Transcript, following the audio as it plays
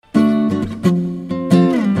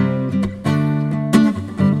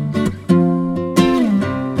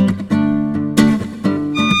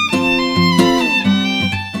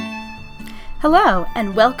Hello,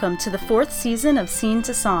 and welcome to the 4th season of Scene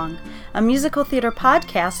to Song, a musical theater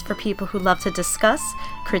podcast for people who love to discuss,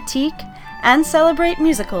 critique, and celebrate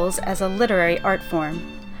musicals as a literary art form.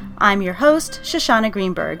 I'm your host, Shoshana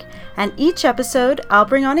Greenberg, and each episode I'll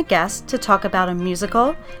bring on a guest to talk about a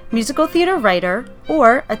musical theater writer,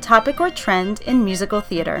 or a topic or trend in musical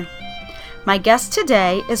theater. My guest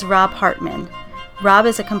today is Rob Hartman. Rob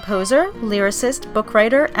is a composer, lyricist, book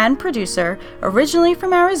writer, and producer, originally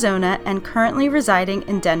from Arizona and currently residing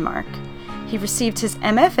in Denmark. He received his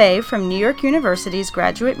MFA from New York University's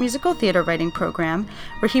Graduate Musical Theater Writing Program,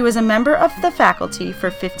 where he was a member of the faculty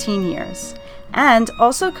for 15 years, and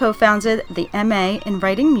also co-founded the MA in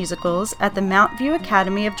Writing Musicals at the Mount View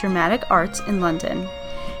Academy of Dramatic Arts in London.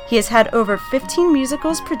 He has had over 15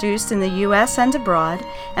 musicals produced in the U.S. and abroad,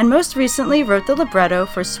 and most recently wrote the libretto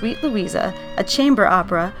for Sweet Louisa, a chamber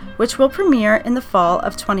opera, which will premiere in the fall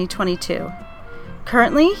of 2022.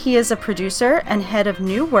 Currently, he is a producer and head of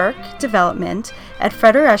new work development at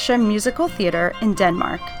Fredericia Musical Theater in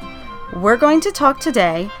Denmark. We're going to talk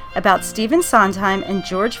today about Stephen Sondheim and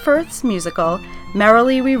George Furth's musical,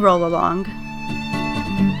 Merrily We Roll Along.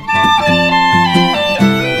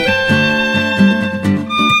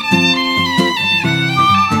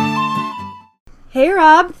 Hey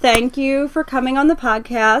Rob, thank you for coming on the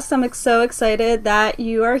podcast. I'm so excited that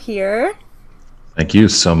you are here. Thank you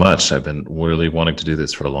so much. I've been really wanting to do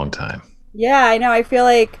this for a long time. Yeah, I know. I feel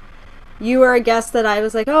like you were a guest that I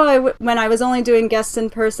was like, when I was only doing guests in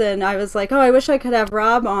person, I was like, I wish I could have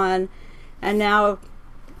Rob on. And now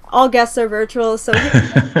all guests are virtual. So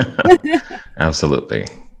Absolutely.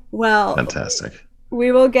 Well, fantastic.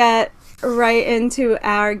 We will get right into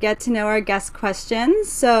our get to know our guest questions.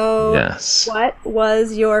 So yes. What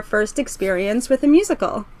was your first experience with a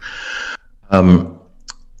musical?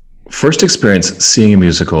 First experience seeing a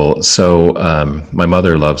musical. So my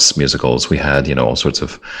mother loves musicals. We had, all sorts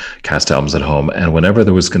of cast albums at home. And whenever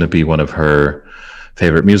there was going to be one of her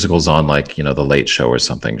favorite musicals on, like, The Late Show or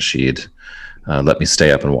something, she'd let me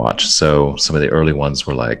stay up and watch. So some of the early ones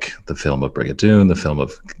were like the film of Brigadoon, the film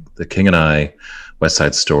of The King and I, West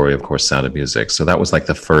Side Story, of course, Sound of Music. So that was like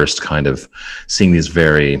the first kind of seeing these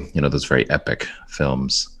very, those very epic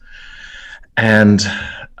films. And,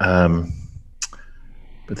 but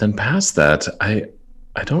then past that, I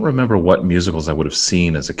don't remember what musicals I would have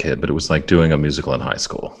seen as a kid, but it was like doing a musical in high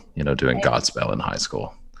school, doing Godspell in high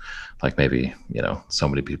school, like maybe, so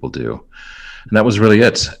many people do. And that was really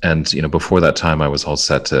it. And, before that time, I was all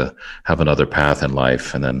set to have another path in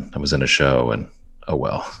life. And then I was in a show and, oh,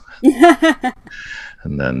 well.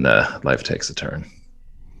 And then life takes a turn.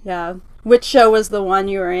 Yeah. Which show was the one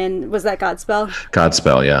you were in? Was that Godspell?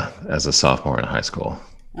 Godspell, yeah. As a sophomore in high school.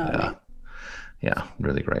 Oh, yeah. Right. Yeah,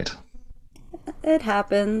 really great. It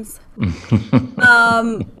happens.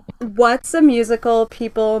 What's a musical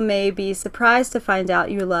people may be surprised to find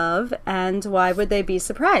out you love, and why would they be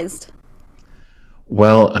surprised?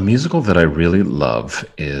 Well, a musical that I really love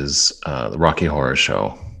is the Rocky Horror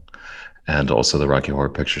Show, and also the Rocky Horror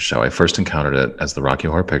Picture Show. I first encountered it as the Rocky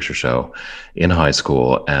Horror Picture Show in high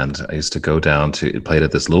school, and I used to go down to, it played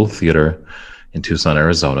at this little theater in Tucson,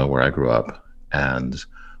 Arizona, where I grew up, and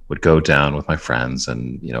would go down with my friends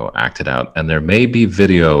and, act it out. And there may be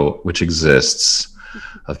video which exists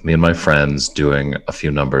of me and my friends doing a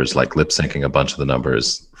few numbers, like lip syncing a bunch of the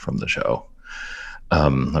numbers from the show.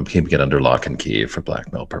 I'm keeping it under lock and key for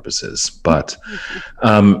blackmail purposes. But,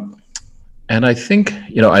 and I think,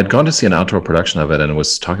 I'd gone to see an outdoor production of it and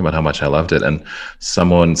was talking about how much I loved it. And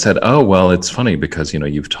someone said, oh, well, it's funny because,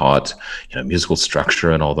 you've taught, musical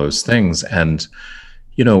structure and all those things. And,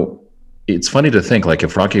 it's funny to think, like,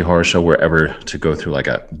 if Rocky Horror Show were ever to go through like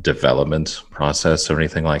a development process or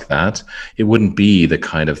anything like that, it wouldn't be the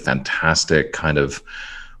kind of fantastic, kind of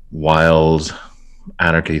wild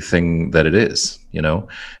anarchy thing that it is,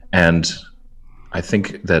 And I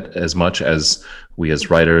think that as much as we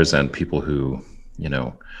as writers and people who,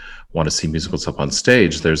 want to see musicals up on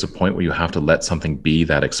stage, there's a point where you have to let something be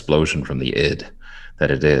that explosion from the id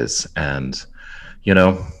that it is. And,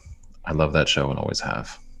 I love that show and always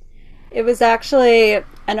have. It was actually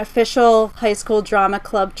an official high school drama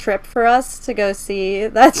club trip for us to go see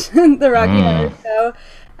the Rocky Horror Show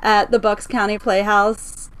at the Bucks County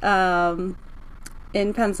Playhouse in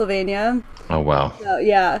Pennsylvania. Oh, wow. So,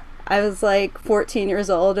 yeah, I was like 14 years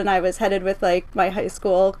old and I was headed with like my high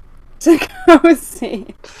school to go see.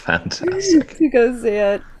 Fantastic. To go see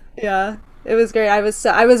it. Yeah. It was great. I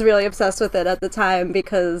was really obsessed with it at the time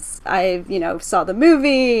because I, saw the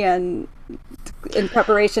movie and in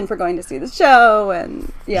preparation for going to see the show,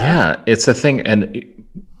 and yeah, it's a thing. And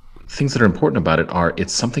things that are important about it are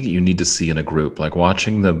it's something that you need to see in a group. Like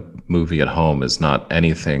watching the movie at home is not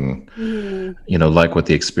anything, like what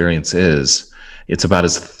the experience is. It's about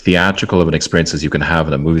as theatrical of an experience as you can have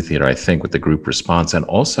in a movie theater, I think, with the group response. And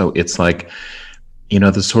also, it's like,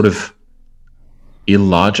 the sort of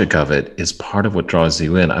illogic of it is part of what draws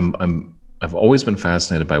you in. I've always been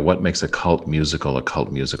fascinated by what makes a cult musical a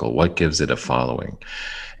cult musical, what gives it a following.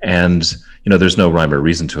 And, there's no rhyme or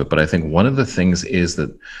reason to it, but I think one of the things is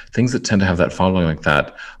that things that tend to have that following like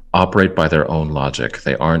that operate by their own logic.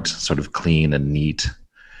 They aren't sort of clean and neat.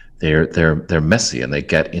 They're messy, and they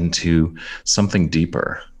get into something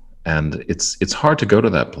deeper. And it's hard to go to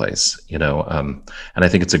that place, and I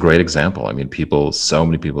think it's a great example. I mean, so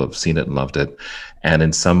many people have seen it and loved it. And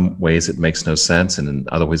in some ways it makes no sense, and in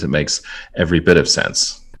other ways it makes every bit of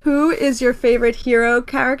sense. Who is your favorite hero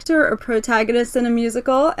character or protagonist in a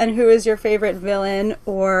musical, and who is your favorite villain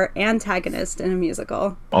or antagonist in a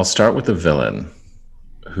musical? I'll start with the villain,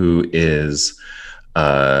 who is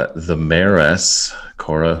the mayoress,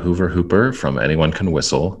 Cora Hoover Hooper from Anyone Can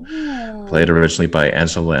Whistle, played originally by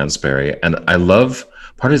Angela Lansbury. And I love,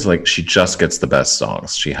 part is like she just gets the best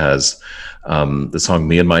songs. She has the song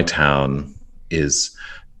Me and My Town is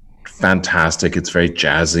fantastic. It's very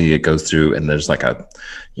jazzy. It goes through, and there's like a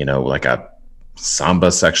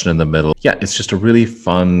samba section in the middle. Yeah, it's just a really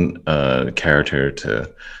fun character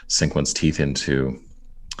to sink one's teeth into.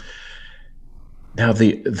 Now,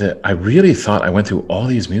 I really thought, I went through all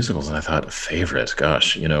these musicals and I thought, favorite,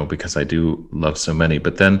 gosh, because I do love so many.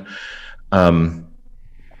 But then, and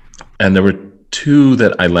there were two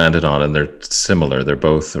that I landed on, and they're similar. They're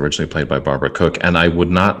both originally played by Barbara Cook, and I would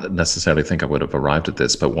not necessarily think I would have arrived at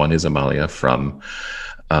this, but one is Amalia from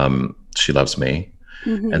She Loves Me,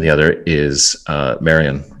 and the other is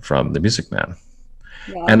Marion from The Music Man.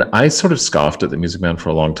 Yeah. And I sort of scoffed at The Music Man for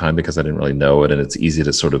a long time because I didn't really know it, and it's easy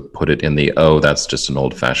to sort of put it in the, that's just an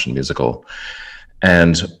old-fashioned musical.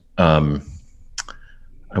 And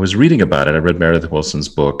I was reading about it. I read Meredith Willson's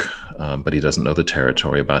book, But He Doesn't Know the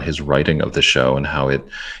Territory, about his writing of the show and how it,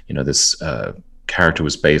 this character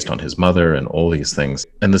was based on his mother and all these things.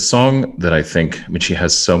 And the song that she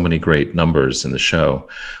has so many great numbers in the show,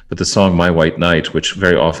 but the song My White Knight, which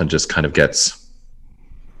very often just kind of gets,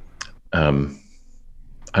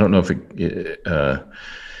 I don't know if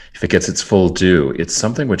it gets its full due. It's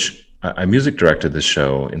something which I music directed this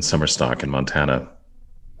show in summer stock in Montana.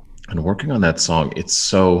 And working on that song, it's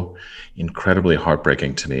so incredibly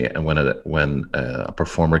heartbreaking to me. And when a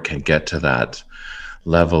performer can get to that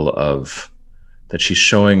level of that, she's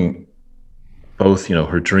showing both,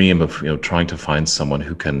 her dream of, trying to find someone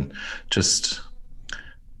who can just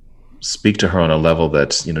speak to her on a level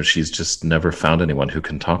that, she's just never found anyone who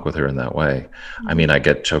can talk with her in that way. I mean, I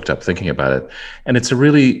get choked up thinking about it. And it's a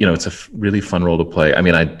really, it's a really fun role to play. I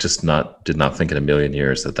mean, I just did not think in a million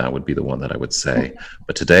years that would be the one that I would say.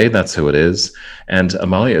 But today, that's who it is. And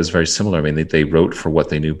Amalia is very similar. I mean, they wrote for what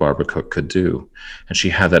they knew Barbara Cook could do. And she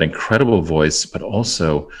had that incredible voice, but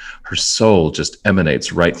also her soul just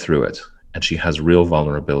emanates right through it. And she has real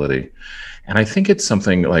vulnerability. And I think it's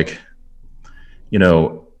something like,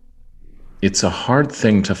 it's a hard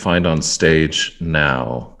thing to find on stage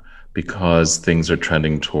now because things are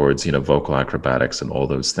trending towards, vocal acrobatics and all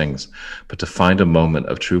those things. But to find a moment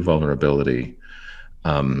of true vulnerability,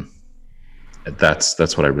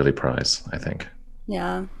 that's what I really prize, I think.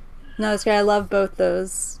 Yeah. No, it's great. I love both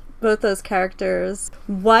those characters.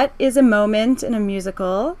 What is a moment in a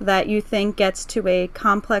musical that you think gets to a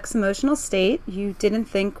complex emotional state you didn't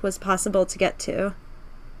think was possible to get to?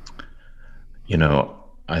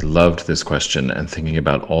 I loved this question and thinking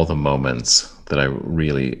about all the moments that I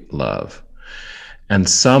really love. And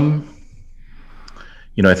some,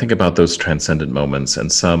 I think about those transcendent moments, and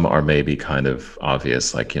some are maybe kind of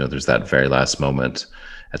obvious. Like, there's that very last moment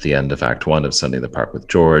at the end of Act 1 of Sunday in the Park with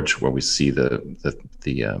George, where we see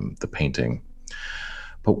the painting.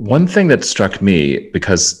 But one thing that struck me,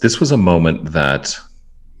 because this was a moment that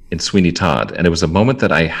in Sweeney Todd, and it was a moment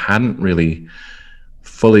that I hadn't really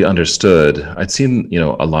fully understood. I'd seen,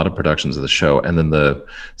 a lot of productions of the show, and then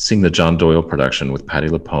seeing the John Doyle production with Patti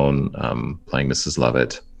LuPone playing Mrs.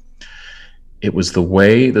 Lovett. It was the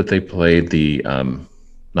way that they played the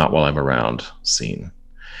 "Not While I'm Around" scene,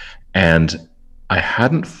 and I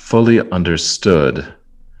hadn't fully understood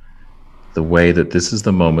the way that this is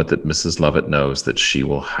the moment that Mrs. Lovett knows that she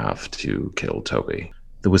will have to kill Toby.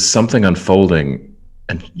 There was something unfolding,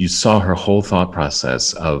 and you saw her whole thought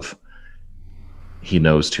process of, he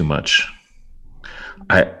knows too much.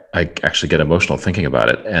 I actually get emotional thinking about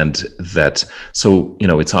it. And that, so,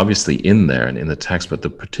 it's obviously in there and in the text, but the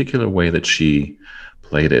particular way that she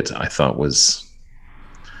played it, I thought was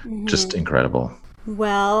Just incredible.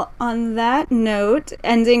 Well, on that note,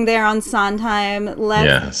 ending there on Sondheim,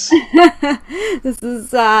 let's. Yes. This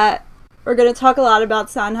is we're going to talk a lot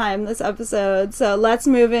about Sondheim this episode, so let's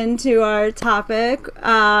move into our topic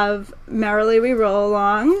of Merrily We Roll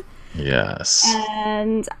Along. Yes.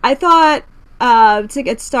 And I thought to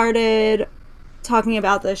get started talking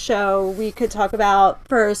about this show, we could talk about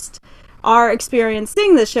first our experience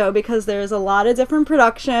seeing the show, because there's a lot of different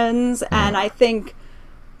productions, and I think,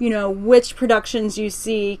 you know, which productions you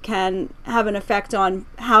see can have an effect on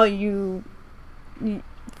how you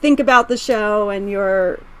think about the show and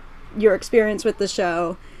your experience with the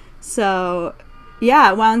show. So,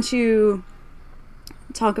 yeah, why don't you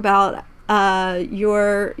talk about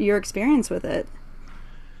your experience with it?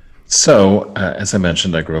 So, as I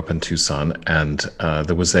mentioned, I grew up in Tucson, and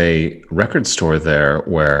there was a record store there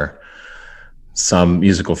where some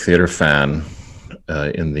musical theater fan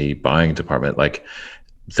in the buying department, like,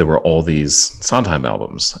 there were all these Sondheim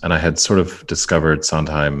albums, and I had sort of discovered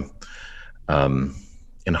Sondheim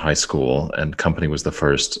in high school, and Company was the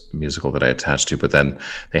first musical that I attached to, but then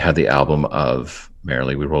they had the album of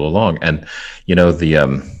Merrily We Roll Along, and the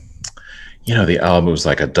album was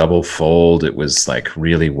like a double fold. It was like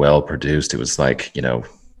really well produced. It was like,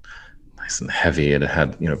 nice and heavy, and it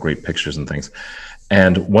had, great pictures and things.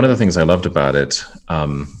 And one of the things I loved about it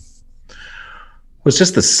was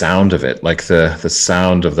just the sound of it, like the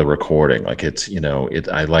sound of the recording. Like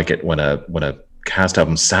I like it when a cast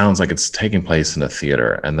album sounds like it's taking place in a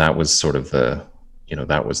theater, and that was sort of the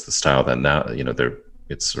style that now,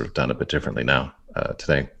 it's sort of done a bit differently now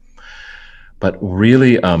today. But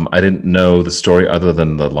really, I didn't know the story other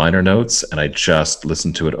than the liner notes, and I just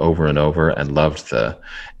listened to it over and over and loved the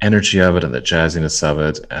energy of it and the jazziness of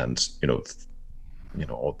it, and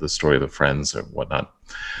all the story of the friends or whatnot.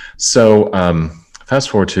 So fast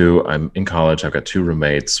forward to, I'm in college. I've got two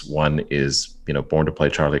roommates. One is born to play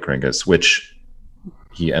Charlie Kringus, which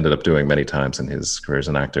he ended up doing many times in his career as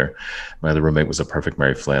an actor. My other roommate was a perfect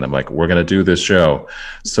Mary Flynn. I'm like, we're going to do this show.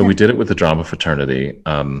 So we did it with the drama fraternity.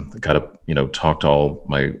 Got to, talk to all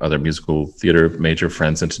my other musical theater major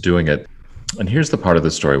friends into doing it. And here's the part of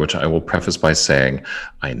the story, which I will preface by saying,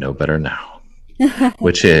 I know better now,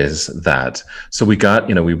 which is that, so we got,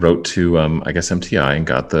 we wrote to, I guess, MTI and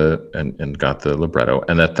got the libretto.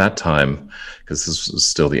 And at that time, because this was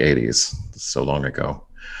still the 80s, so long ago,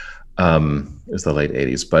 it was the late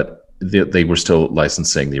 80s, but they were still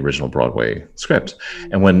licensing the original Broadway script.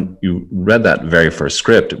 And when you read that very first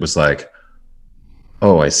script, it was like,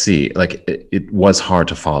 oh, I see. Like it was hard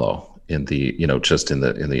to follow in the, just in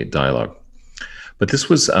the dialogue. But this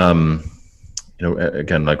was,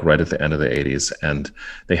 again, like right at the end of the 80s, and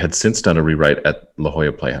they had since done a rewrite at La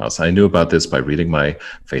Jolla Playhouse. I knew about this by reading my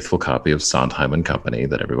faithful copy of Sondheim and Company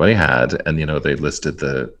that everybody had, and they listed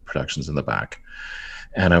the productions in the back.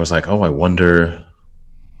 And I was like, oh, I wonder,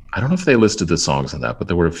 I don't know if they listed the songs in that, but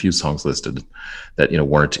there were a few songs listed that,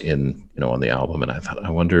 weren't in, on the album. And I thought, I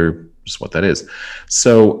wonder just what that is.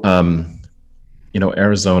 So,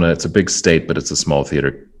 Arizona, it's a big state, but it's a small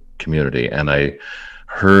theater community. And I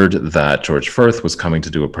heard that George Firth was coming to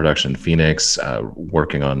do a production in Phoenix,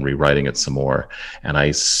 working on rewriting it some more. And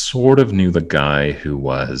I sort of knew the guy who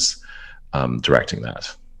was directing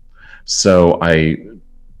that. So I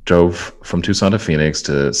drove from Tucson to Phoenix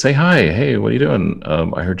to say hi. Hey, what are you doing?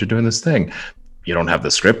 I heard you're doing this thing. You don't have the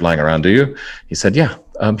script lying around, do you? He said, yeah.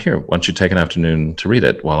 Here, why don't you take an afternoon to read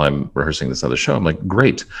it while I'm rehearsing this other show? I'm like,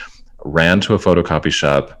 great. Ran to a photocopy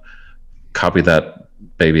shop, copied that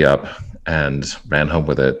baby up, and ran home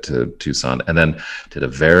with it to Tucson. And then did a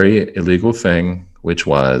very illegal thing, which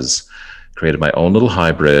was created my own little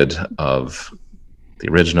hybrid of the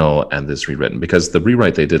original and this rewritten, because the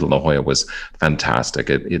rewrite they did in La Jolla was fantastic.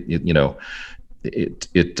 It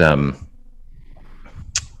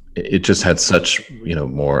just had such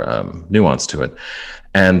more nuance to it,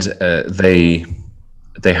 and they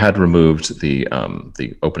had removed the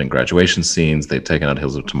opening graduation scenes. They'd taken out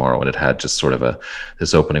Hills of Tomorrow, and it had just sort of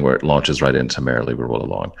this opening where it launches right into Merrily We Roll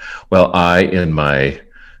Along. Well, I, in my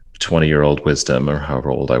 20-year-old wisdom, or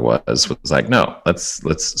however old I was like, no, let's.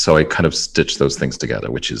 So I kind of stitched those things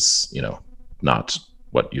together, which is, not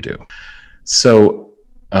what you do. So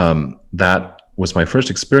that was my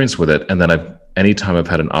first experience with it. And then anytime I've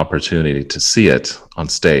had an opportunity to see it on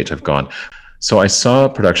stage, I've gone. So I saw a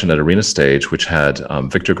production at Arena Stage, which had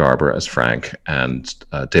Victor Garber as Frank, and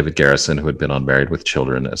David Garrison, who had been on Married with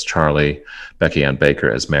Children, as Charlie, Becky Ann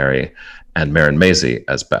Baker as Mary, and Marin Mazzie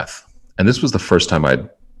as Beth. And this was the first time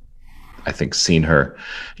I think, seen her.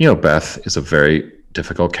 Beth is a very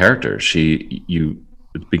difficult character. You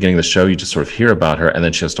at the beginning of the show, you just sort of hear about her, and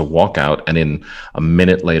then she has to walk out, and in a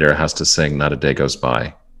minute later has to sing "Not a Day Goes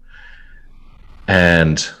By."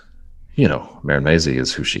 And Marin Mazzie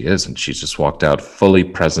is who she is, and she's just walked out fully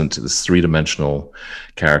present to this three-dimensional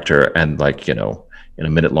character, and in a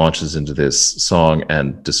minute launches into this song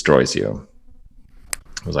and destroys you.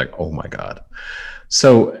 I was like, oh my God.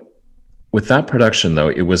 So with that production, though,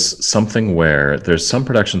 it was something where there's some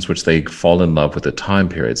productions which they fall in love with the time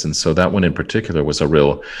periods. And so that one in particular was a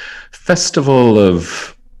real festival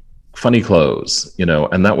of funny clothes,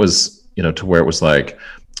 and that was, to where it was like,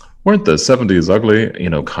 weren't the 70s ugly,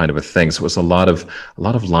 kind of a thing. So it was a lot of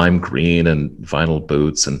lime green and vinyl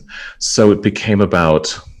boots. And so it became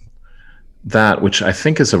about that, which I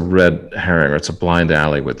think is a red herring, or it's a blind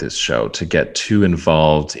alley with this show, to get too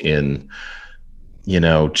involved in,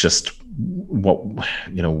 just what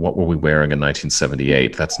were we wearing in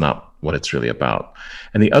 1978? That's not what it's really about.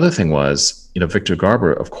 And the other thing was, Victor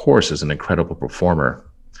Garber, of course, is an incredible performer,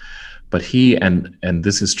 but he, and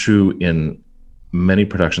this is true in many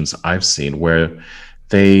productions I've seen, where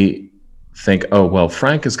they think, oh, well,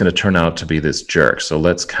 Frank is going to turn out to be this jerk, so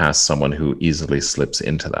let's cast someone who easily slips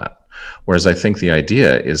into that. Whereas I think the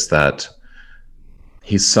idea is that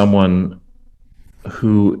he's someone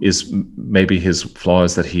who is, maybe his flaw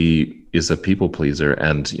is that he is a people pleaser,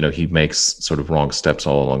 and he makes sort of wrong steps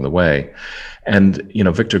all along the way. And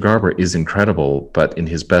Victor Garber is incredible, but in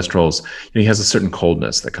his best roles, he has a certain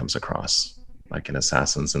coldness that comes across, like in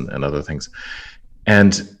Assassins and other things.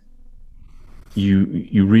 And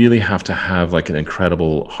you really have to have like an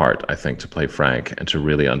incredible heart, I think, to play Frank and to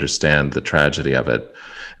really understand the tragedy of it.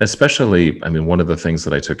 Especially, I mean, one of the things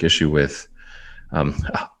that I took issue with, who am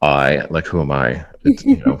I?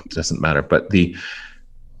 It doesn't matter. But the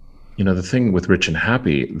thing with Rich and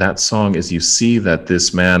Happy, that song is, you see that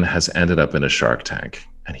this man has ended up in a shark tank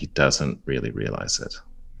and he doesn't really realize it.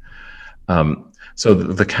 So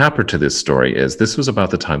the capper to this story is, this was about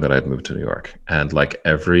the time that I'd moved to New York. And like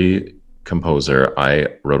every composer, I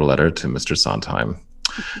wrote a letter to Mr. Sondheim,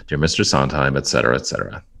 dear Mr. Sondheim, et cetera, et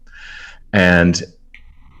cetera. And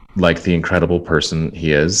like the incredible person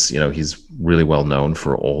he is, he's really well known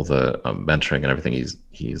for all the mentoring and everything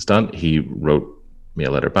he's done. He wrote me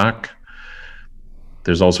a letter back.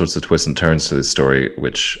 There's all sorts of twists and turns to this story,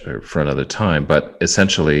 which are for another time. But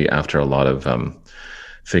essentially, after a lot of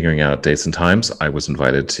figuring out dates and times, I was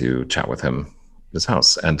invited to chat with him at his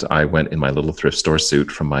house. And I went in my little thrift store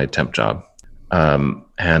suit from my temp job.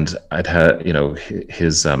 And I'd had,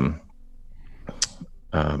 his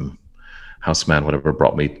houseman, whatever,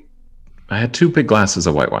 brought me, I had 2 big glasses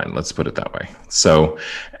of white wine, let's put it that way. So,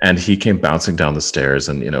 and he came bouncing down the stairs,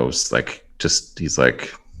 and, it's like, he's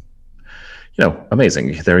like,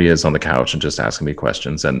 amazing. There he is on the couch and just asking me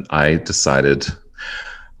questions. And I decided,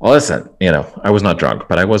 well, listen, I was not drunk,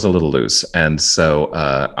 but I was a little loose. And so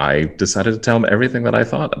I decided to tell him everything that I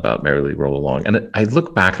thought about Merrily Roll Along. And I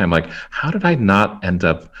look back and I'm like, how did I not end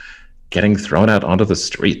up getting thrown out onto the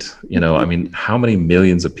street? I mean, how many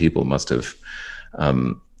millions of people must have...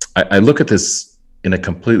 I look at this in a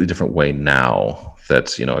completely different way now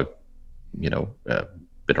that,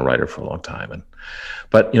 been a writer for a long time.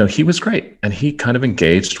 But he was great. And he kind of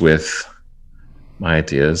engaged with my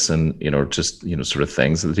ideas and, just, sort of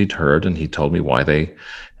things that he'd heard. And he told me why they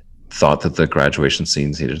thought that the graduation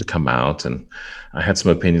scenes needed to come out. And I had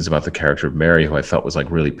some opinions about the character of Mary, who I felt was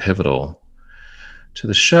like really pivotal to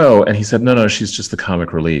the show. And he said, no, she's just the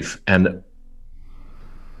comic relief. And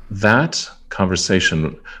that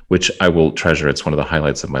conversation, which I will treasure, it's one of the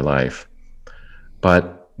highlights of my life,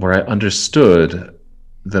 but where I understood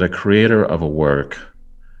that a creator of a work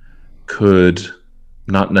could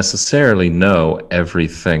not necessarily know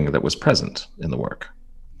everything that was present in the work.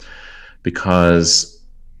 Because,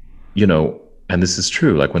 and this is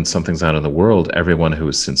true, like when something's out in the world, everyone who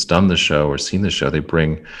has since done the show or seen the show, they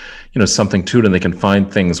bring, something to it, and they can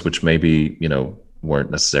find things which maybe,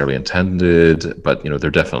 weren't necessarily intended, but,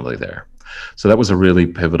 they're definitely there. So that was a really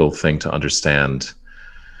pivotal thing to understand.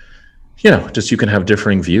 Just you can have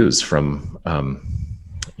differing views from,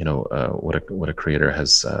 what a creator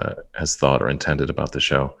has thought or intended about the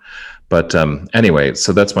show. But anyway,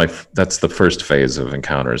 so that's the first phase of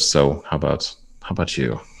Encounters. So how about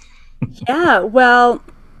you? Yeah, well,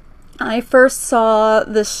 I first saw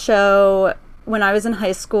this show when I was in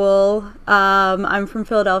high school. I'm from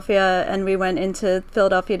Philadelphia, and we went into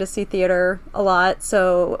Philadelphia to see theater a lot.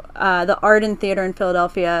 So the Arden Theater in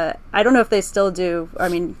Philadelphia, I don't know if they still do. I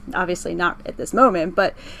mean, obviously not at this moment,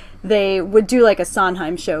 but they would do like a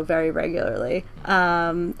Sondheim show very regularly.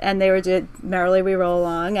 And they would do Merrily We Roll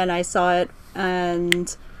Along, and I saw it,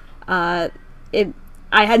 and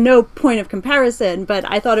I had no point of comparison, but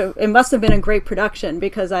I thought it must have been a great production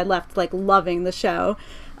because I left like loving the show.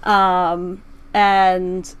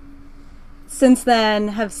 And since then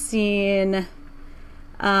have seen,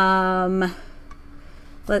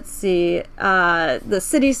 let's see, the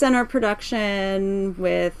City Center production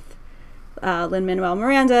with Lin-Manuel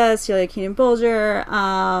Miranda, Celia Keenan-Bolger.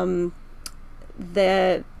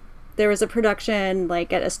 There was a production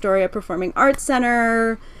like at Astoria Performing Arts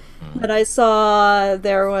Center that I saw.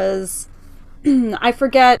 There was, I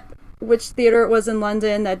forget which theater it was in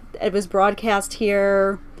London that it was broadcast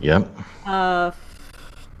here. Yep.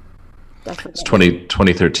 It's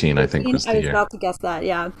 2013, I think, was the year. I was about to guess that,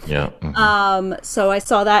 yeah. Yeah. Mm-hmm. So I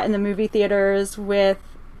saw that in the movie theaters with,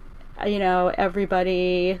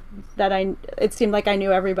 everybody that it seemed like I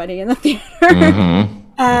knew everybody in the theater. Mm-hmm.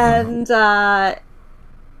 And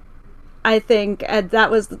I think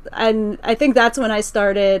that's when I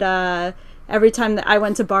started, every time that I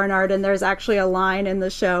went to Barnard, and there's actually a line in the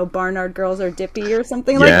show, Barnard girls are dippy or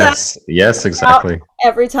something like that. Yes, exactly.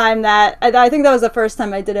 Every time that, I think that was the first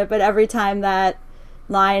time I did it, but every time that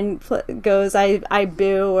line goes, I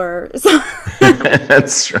boo or something.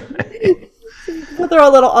 That's right. Throw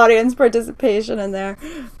a little audience participation in there.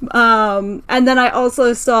 And then I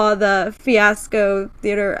also saw the Fiasco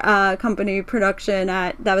Theater Company production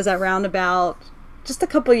that was at Roundabout just a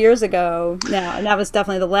couple years ago now, and that was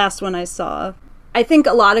definitely the last one I saw. I think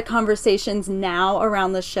a lot of conversations now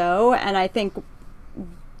around the show, and I think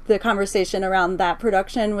the conversation around that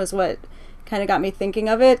production was what kind of got me thinking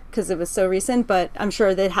of it because it was so recent, but I'm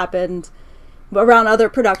sure that happened around other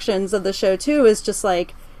productions of the show too, is just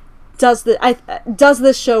like, does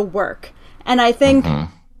this show work? And I think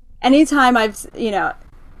anytime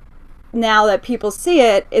now that people see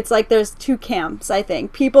it, it's like there's two camps, I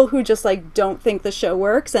think. People who just like don't think the show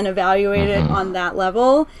works and evaluate it on that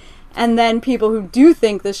level, and then people who do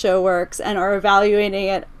think the show works and are evaluating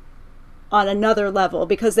it on another level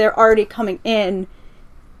because they're already coming in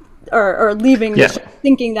or leaving the show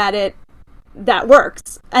thinking that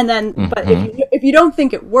works. And then but if you don't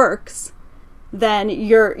think it works, then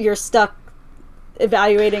you're stuck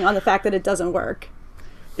evaluating on the fact that it doesn't work.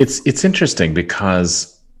 It's interesting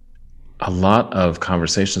because a lot of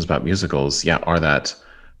conversations about musicals, are that,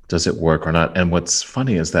 does it work or not? And what's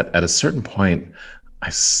funny is that at a certain point, I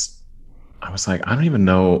was like, I don't even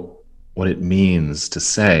know what it means to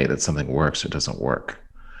say that something works or doesn't work.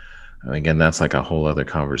 And again, that's like a whole other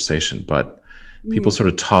conversation, but people sort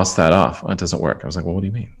of toss that off. Oh, it doesn't work. I was like, well, what do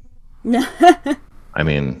you mean? I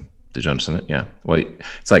mean, did you understand it? Yeah. Well,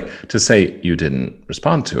 it's like to say you didn't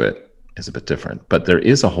respond to it is a bit different, but there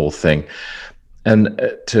is a whole thing. And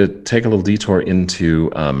to take a little detour into,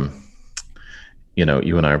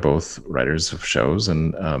 you and I are both writers of shows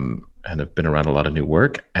and have been around a lot of new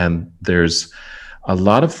work. And there's a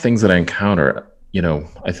lot of things that I encounter.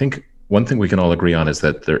 I think one thing we can all agree on is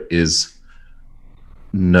that there is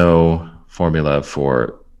no formula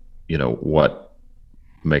for, what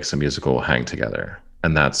makes a musical hang together.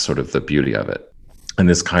 And that's sort of the beauty of it. And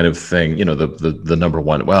this kind of thing, the number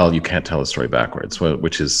one, well, you can't tell a story backwards,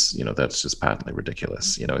 which is, that's just patently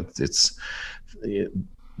ridiculous.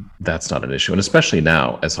 That's not an issue. And especially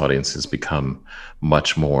now, as audiences become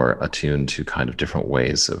much more attuned to kind of different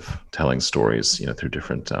ways of telling stories, through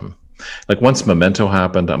different, like once Memento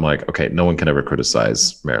happened, I'm like, okay, no one can ever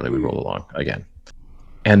criticize Merrily We Roll Along again.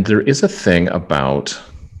 And there is a thing about,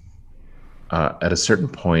 at a certain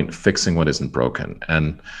point, fixing what isn't broken.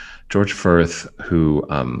 And George Furth, who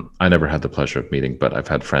I never had the pleasure of meeting, but I've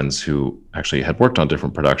had friends who actually had worked on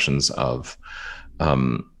different productions of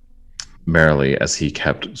Merrily as he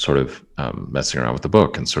kept sort of messing around with the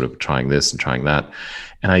book and sort of trying this and trying that.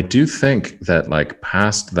 And I do think that like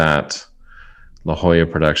past that La Jolla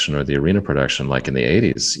production or the Arena production, like in the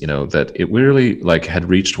 80s, that it really like had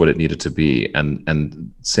reached what it needed to be.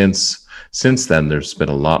 And since then, there's been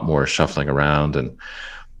a lot more shuffling around and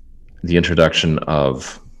the introduction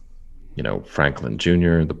of Franklin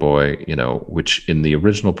Jr., the boy, which in the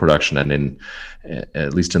original production and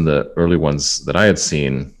at least in the early ones that I had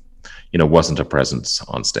seen, wasn't a presence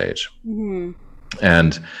on stage. Mm-hmm.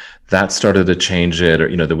 And that started to change it,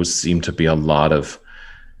 or, there seemed to be a lot of,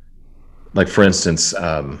 like, for instance,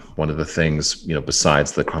 one of the things,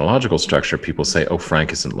 besides the chronological structure, people say, oh,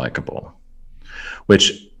 Frank isn't likable,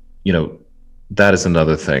 which, that is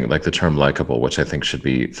another thing, like the term likable, which I think should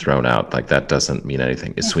be thrown out. Like that doesn't mean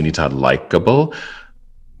anything. Is Sweeney Todd likable?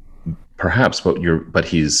 Perhaps, but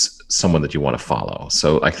he's someone that you want to follow.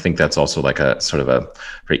 So I think that's also like a sort of a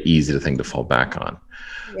very easy thing to fall back on.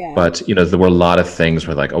 Yeah. But, there were a lot of things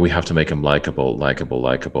where like, oh, we have to make him likable,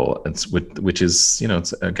 and which is,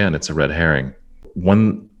 it's a red herring.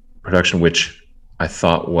 one production which I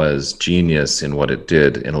thought was genius in what it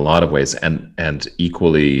did in a lot of ways, and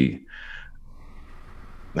equally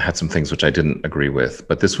had some things which I didn't agree with.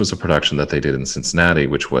 But this was a production that they did in Cincinnati,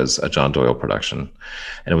 which was a John Doyle production.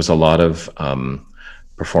 And it was a lot of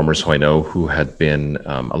performers who I know who had been,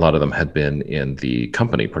 a lot of them had been in the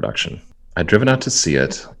company production. I'd driven out to see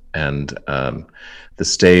it, and the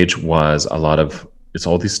stage was it's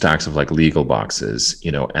all these stacks of like legal boxes,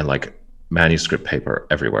 and like manuscript paper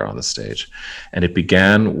everywhere on the stage. And it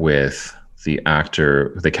began with the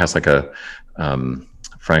actor, they cast like a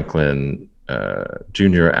Franklin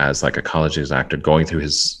Jr. as like a college-age actor going through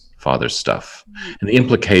his father's stuff. And the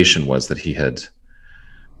implication was that he had,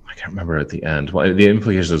 I can't remember at the end, well, the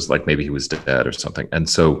implication was like maybe he was dead or something. And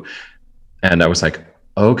I was like,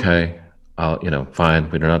 okay, fine,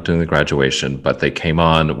 we're not doing the graduation, but they came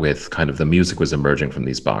on with kind of the music was emerging from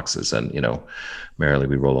these boxes, and, Merrily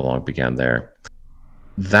We Roll Along began there.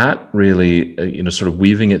 That really, sort of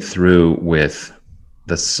weaving it through with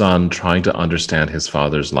the son trying to understand his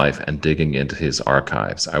father's life and digging into his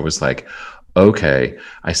archives. I was like, okay,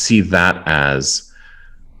 I see that as,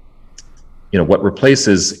 what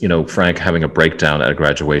replaces, Frank having a breakdown at a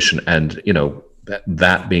graduation and,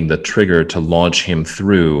 that being the trigger to launch him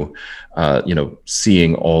through,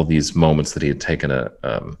 seeing all these moments that he had taken a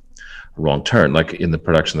wrong turn. Like in the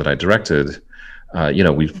production that I directed,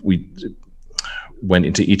 we went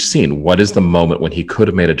into each scene. What is the moment when he could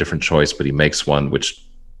have made a different choice, but he makes one which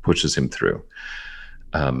pushes him through?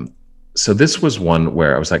 So this was one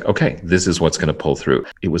where I was like, okay, this is what's going to pull through.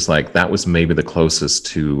 It was like, that was maybe the closest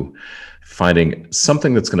to finding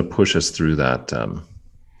something that's going to push us through that,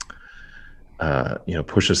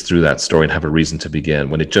 push us through that story and have a reason to begin.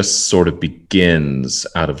 When it just sort of begins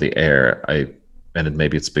out of the air,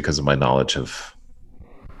 maybe it's because of my knowledge of,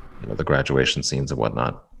 the graduation scenes and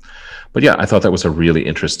whatnot. But yeah, I thought that was a really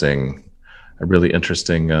interesting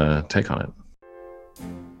take on it.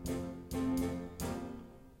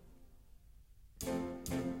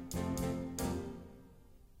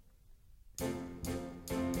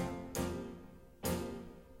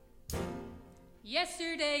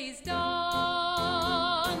 Yesterday's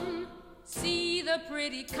dawn, see the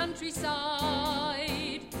pretty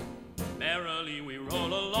countryside. Merrily we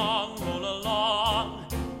roll along,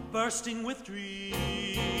 bursting with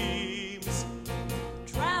dreams.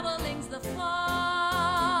 Traveling's the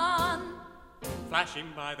fun,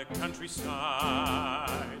 flashing by the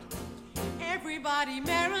countryside. Everybody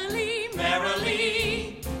merrily,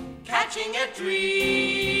 catching at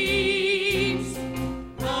dreams.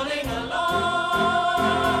 Rolling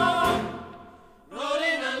along,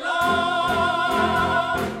 rolling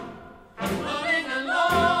along, rolling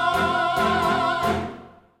along.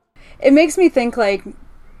 It makes me think like,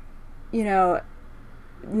 when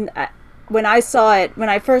I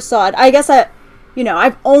first saw it, I guess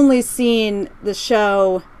I've only seen the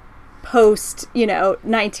show post,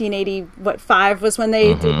 1985 was when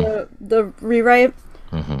they did the rewrite.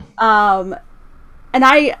 Mm-hmm. And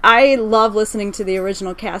I love listening to the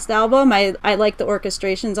original cast album. I like the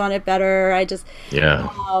orchestrations on it better. I just,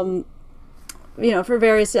 for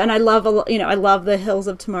various, and I love the Hills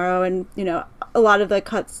of Tomorrow and, a lot of the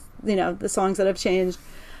cuts, the songs that have changed.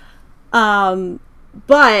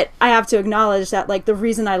 But I have to acknowledge that, like, the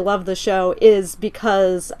reason I love the show is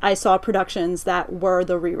because I saw productions that were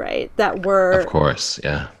the rewrite, that were, of course,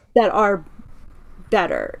 yeah, that are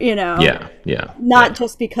better, not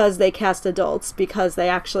just because they cast adults, because they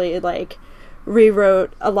actually like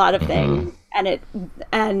rewrote a lot of things, and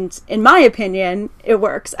in my opinion, it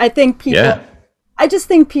works. I just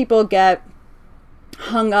think people get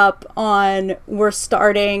hung up on we're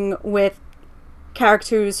starting with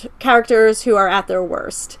characters who are at their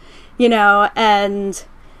worst, and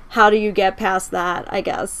how do you get past that, I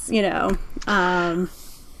guess,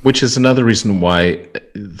 which is another reason why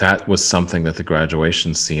that was something that the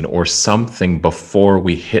graduation scene, or something before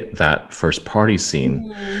we hit that first party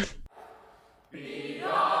scene,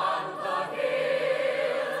 Beyond the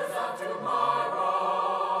hills of tomorrow,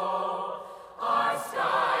 our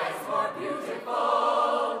skies more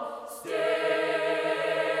beautiful still.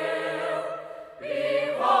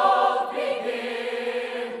 Behold,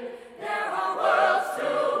 begin, there are worlds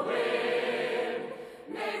to win.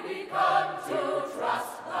 May we come to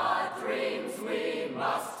trust the dreams we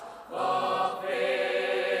must fulfill.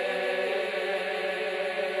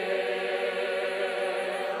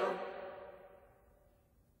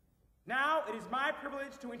 Now it is my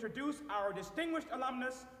privilege to introduce our distinguished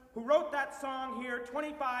alumnus who wrote that song here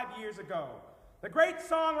 25 years ago. The great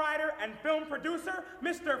songwriter and film producer,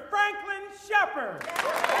 Mr. Franklin Shepard.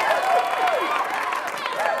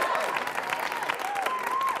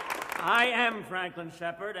 I am Franklin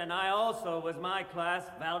Shepard, and I also was my class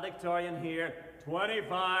valedictorian here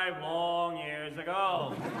 25 long years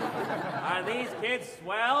ago. Are these kids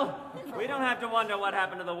swell? We don't have to wonder what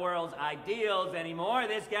happened to the world's ideals anymore.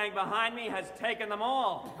 This gang behind me has taken them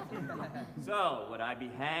all. So, would I be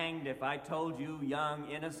hanged if I told you young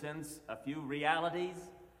innocents a few realities?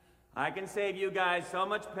 I can save you guys so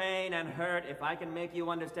much pain and hurt if I can make you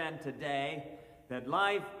understand today that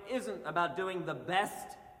life isn't about doing the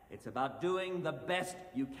best. It's about doing the best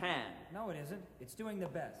you can. No, it isn't. It's doing the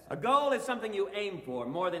best. A goal is something you aim for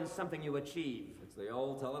more than something you achieve. It's the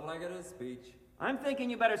old tell it like it is speech. I'm thinking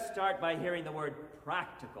you better start by hearing the word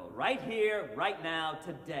practical right here, right now,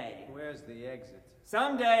 today. Where's the exit?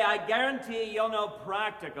 Someday, I guarantee you'll know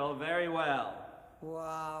practical very well.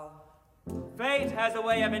 Wow. Fate has a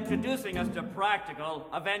way of introducing us to practical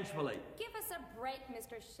eventually. Give us a break,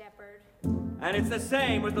 Mr. Shepard. And it's the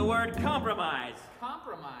same with the word compromise.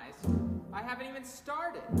 Compromise? I haven't even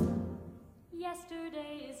started.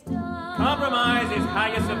 Yesterday is done. Compromise is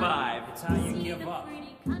how you survive. It's how you give up.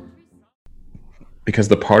 Because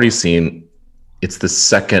the party scene, it's the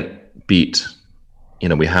second beat. You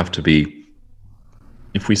know, we have to be,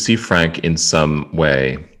 if we see Frank in some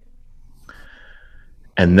way,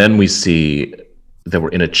 and then we see that we're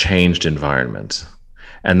in a changed environment.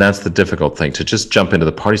 And that's the difficult thing, to just jump into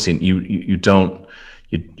the party scene. You don't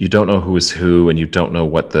know who is who, and you don't know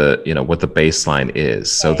what the baseline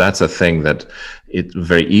is. So that's a thing that it's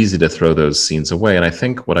very easy to throw those scenes away. And I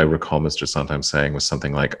think what I recall Mr. Sondheim saying was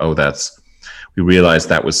something like, we realized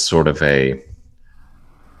that was sort of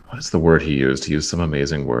what is the word he used? He used some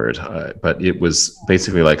amazing word, but it was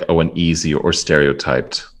basically like, an easy or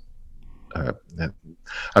stereotyped,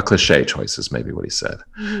 a cliche choice is maybe what he said.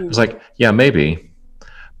 It was like, yeah, maybe.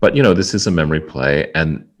 But, this is a memory play,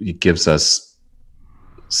 and it gives us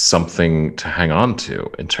something to hang on to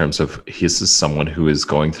in terms of this is someone who is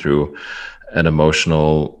going through an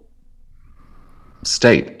emotional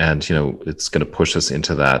state. And, it's going to push us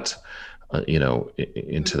into that,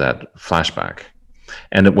 into that flashback.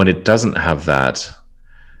 And when it doesn't have that,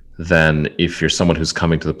 then if you're someone who's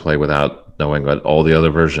coming to the play without knowing what all the other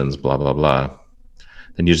versions, blah, blah, blah,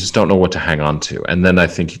 then you just don't know what to hang on to. And then I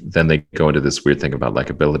think they go into this weird thing about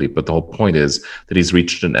likability. But the whole point is that he's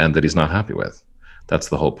reached an end that he's not happy with. That's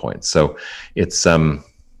the whole point. So it's, it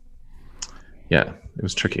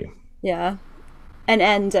was tricky. Yeah.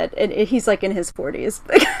 And he's like in his 40s.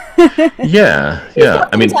 Yeah.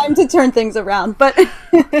 I mean, time to turn things around, but.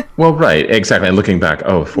 Well, right. Exactly. And looking back,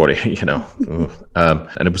 40,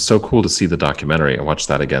 and it was so cool to see the documentary. I watched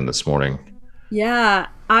that again this morning. Yeah,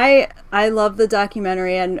 I love the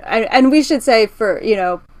documentary, and we should say, for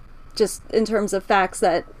just in terms of facts,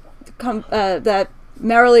 that that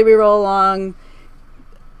Merrily We Roll Along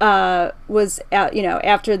was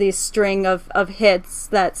after these string of hits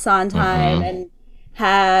that Sondheim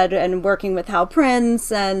and working with Hal Prince,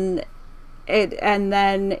 and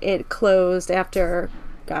then it closed after,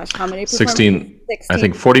 gosh, how many performances? 16. I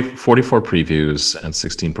think 44 previews and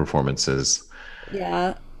 16 performances.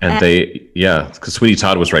 Yeah. And because Sweeney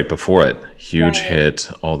Todd was right before it. Huge hit,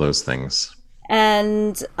 all those things.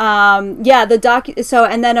 And and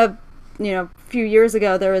then a few years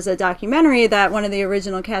ago there was a documentary that one of the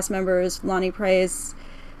original cast members, Lonnie Price,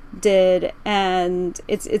 did, and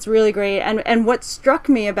it's really great. And what struck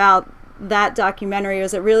me about that documentary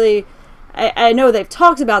was it really, I know they've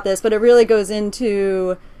talked about this, but it really goes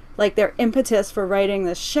into like their impetus for writing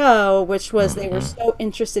the show, which was they were so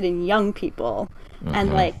interested in young people.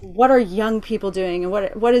 And like, what are young people doing, and what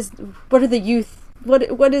are the youth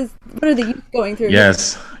going through?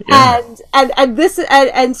 Yes, yeah.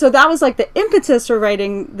 And so that was like the impetus for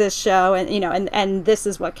writing this show, and this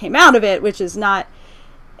is what came out of it, which is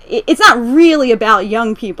it's not really about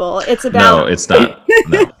young people. It's about it's not.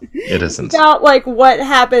 No, it isn't. It's about like what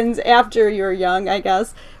happens after you're young, I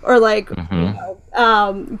guess, or like,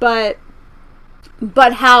 but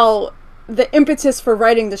how the impetus for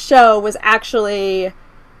writing the show was actually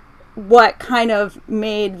what kind of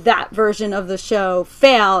made that version of the show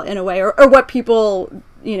fail in a way, or what people,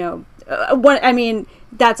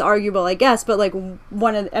 that's arguable, I guess, but like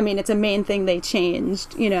it's a main thing they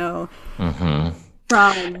changed, from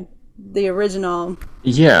the original.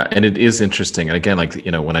 Yeah, and it is interesting. And again, like,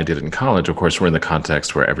 when I did it in college, of course, we're in the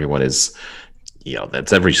context where everyone is,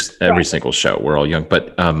 that's every single show. We're all young.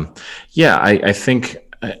 But I think,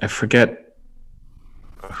 I forget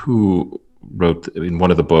who wrote in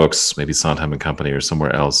one of the books, maybe Sondheim and Company or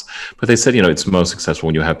somewhere else, but they said, it's most successful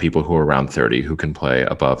when you have people who are around 30 who can play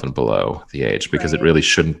above and below the age, because it really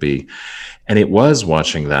shouldn't be. And it was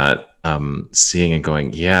watching that seeing and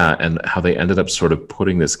going, yeah, and how they ended up sort of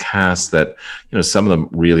putting this cast that, you know, some of them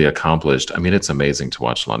really accomplished. I mean, it's amazing to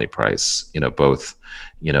watch Lonnie Price, you know, both,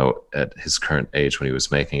 you know, at his current age when he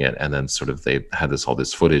was making it, and then sort of they had all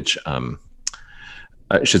this footage.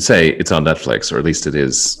 I should say it's on Netflix, or at least it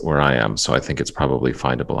is where I am. So I think it's probably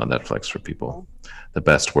findable on Netflix for people. The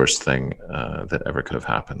best, worst thing that ever could have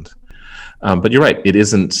happened. But you're right. It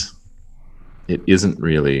isn't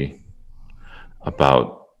really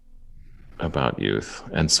about youth.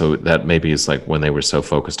 And so that maybe is like when they were so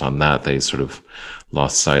focused on that, they sort of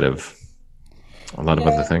lost sight of a lot of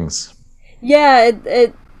other things. Yeah,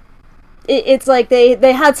 it's like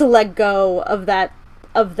they had to let go of that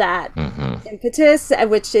impetus,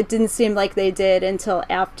 which it didn't seem like they did until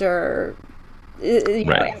after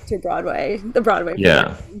after Broadway, the Broadway.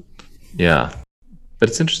 Yeah, yeah. But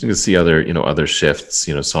it's interesting to see other shifts,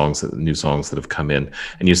 you know, new songs that have come in,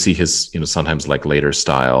 and you see his, you know, sometimes like later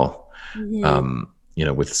style, you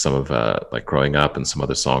know, with some of like Growing Up and some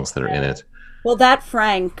other songs that are in it. Well, that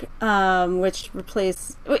Frank, which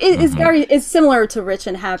replaced, is similar to Rich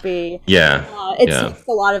and Happy. Yeah, it's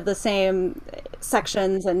a lot of the same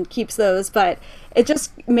sections and keeps those, but it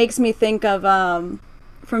just makes me think of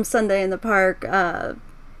from Sunday in the Park.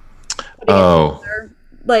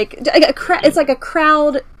 Like it's like a crowd. It's like a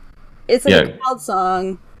crowd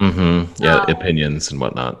song. Yeah, opinions and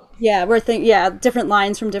whatnot. Yeah, different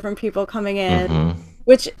lines from different people coming in,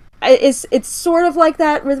 which it's sort of like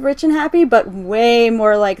that with Rich and Happy, but way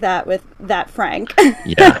more like that with that Frank.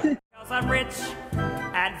 Yeah. I'm rich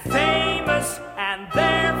and famous and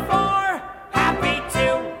therefore happy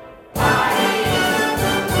too.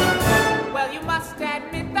 Well, you must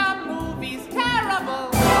admit the movie's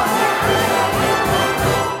terrible.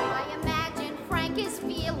 I imagine Frank is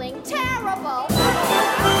feeling terrible.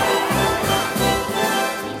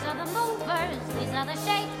 These are the movers, these are the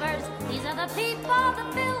shapers, these are the people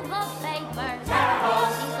that fill the papers. Terrible.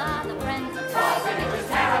 These are the friends of Frank. It was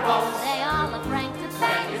terrible. They all have Frank to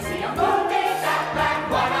thank. You see a movie that Frank,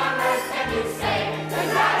 what on earth can you say?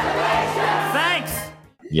 Congratulations. Thanks.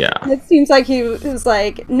 Yeah. It seems like he was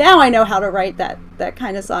like, now I know how to write that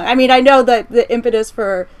kind of song. I mean, I know that the impetus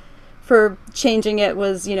for changing it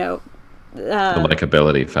was, you know, the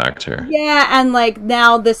likability factor. Yeah, and like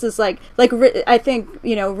now this is like I think,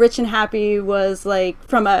 you know, Rich and Happy was like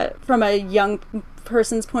from a young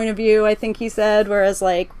person's point of view, I think he said, whereas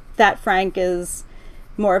like that Frank is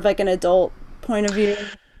more of like an adult point of view.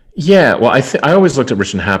 Yeah, well, I always looked at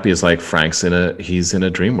Rich and Happy as like Frank's he's in a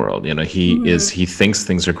dream world. You know, he thinks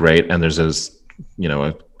things are great, and there's this, you know,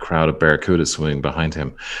 a crowd of barracudas swimming behind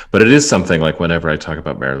him. But it is something like whenever I talk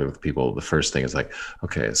about Merrily with people, the first thing is like,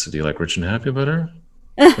 okay, so do you like Rich and Happy better?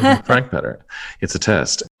 Or Frank better? It's a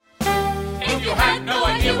test. If you had no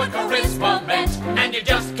idea what charisma meant, and you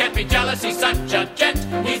just can't be jealous, he's such a gent.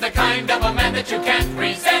 He's the kind of a man that you can't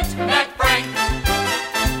resent. That Frank.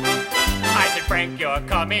 I said, Frank, you're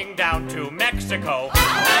coming down to Mexico.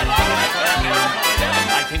 I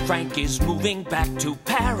think Frank is moving back to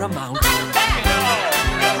Paramount.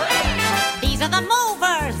 These are the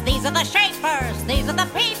movers, these are the shapers, these are the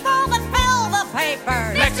people that fill the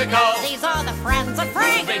papers. Mexico. These are the friends of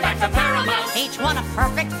Frank. Moving back to Paramount. Each one a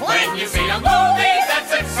perfect blend. When you see a movie that's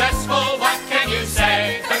successful, what can you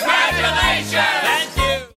say? Congratulations! Thank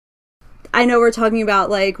you! I know we're talking about,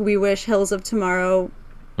 like, We Wish Hills of Tomorrow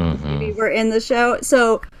maybe were in the show.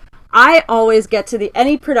 So I always get to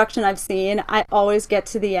any production I've seen, I always get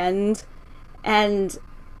to the end and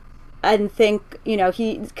think, you know,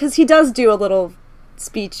 because he does do a little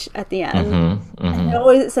speech at the end. And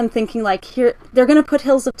always I'm thinking, like, here, they're going to put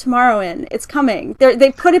Hills of Tomorrow in. It's coming.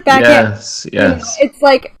 They put it back in. Yes. You know, it's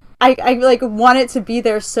like, I like want it to be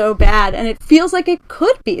there so bad, and it feels like it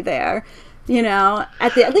could be there. You know,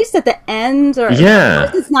 at least at the end, or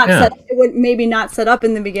it's not set. It would maybe not set up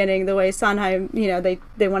in the beginning the way Sondheim. You know,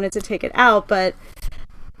 they wanted to take it out, but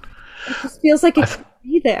it just feels like it could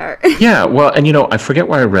be there. Yeah, well, and you know, I forget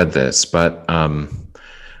where I read this, but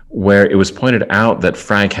where it was pointed out that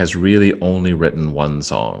Frank has really only written one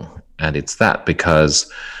song, and it's that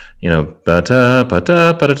because, you know, ba-da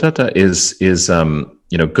ba-da ba-da-da-da is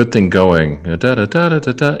you know, good thing going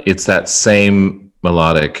da-da-da-da-da-da. It's that same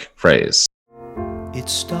melodic phrase. It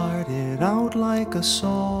started out like a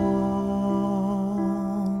song.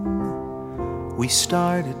 We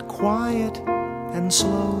started quiet and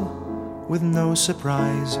slow with no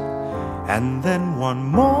surprise. And then one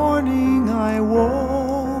morning I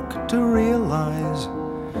woke to realize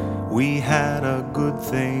we had a good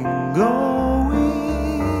thing going.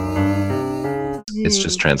 It's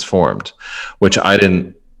just transformed, which I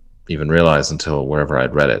didn't even realize until wherever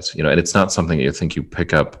I'd read it. You know, and it's not something you think you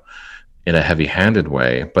pick up, in a heavy-handed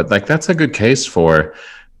way. But like that's a good case for,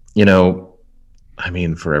 you know, I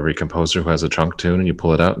mean, for every composer who has a trunk tune and you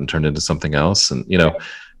pull it out and turn it into something else, and you know,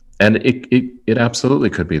 and it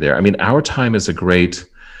absolutely could be there. I mean, Our Time is a great,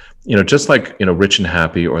 you know, just like, you know, Rich and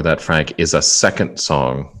Happy or That Frank is a second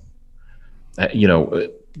song. You know,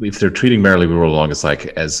 if they're treating Merrily We Roll Along as like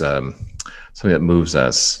as something that moves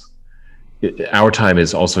us, Our Time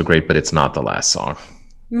is also great, but it's not the last song.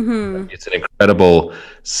 It's an incredible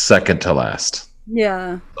second to last.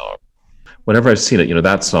 Yeah. Song. Whenever I've seen it, you know,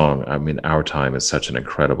 that song, I mean, Our Time is such an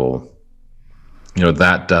incredible, you know,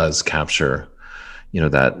 that does capture, you know,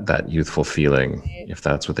 that youthful feeling, if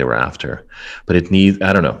that's what they were after. But it needs,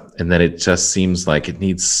 I don't know. And then it just seems like it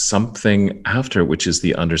needs something after, which is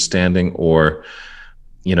the understanding, or,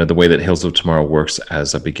 you know, the way that Hills of Tomorrow works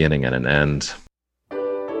as a beginning and an end.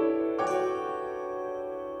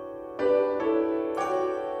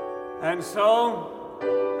 And so,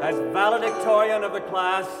 as valedictorian of the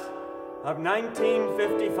class of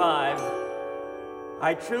 1955,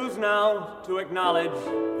 I choose now to acknowledge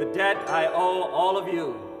the debt I owe all of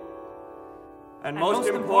you. And most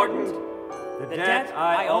important, the debt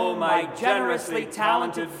I owe my generously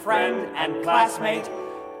talented friend and classmate,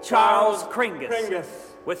 Charles Kringus,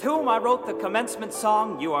 with whom I wrote the commencement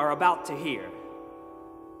song you are about to hear.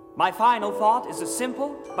 My final thought is a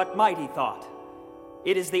simple but mighty thought.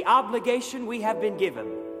 It is the obligation we have been given.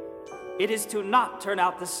 It is to not turn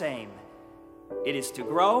out the same. It is to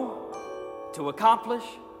grow, to accomplish,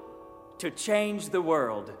 to change the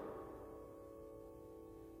world.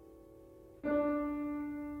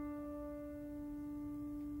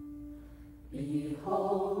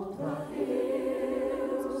 Behold the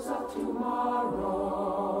hills of tomorrow.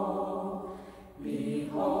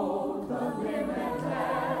 Behold the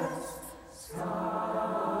limitless sky.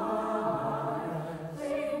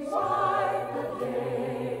 They wide the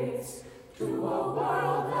gates to a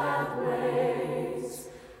world that waits.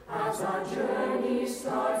 As our journey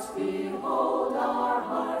starts, behold, our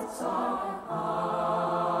hearts are high.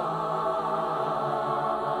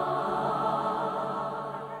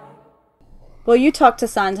 Well, you talked to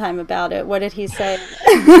Sondheim about it. What did he say?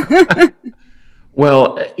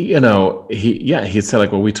 Well, you know, he said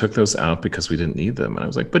like, well, we took those out because we didn't need them. And I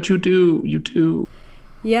was like, but you do.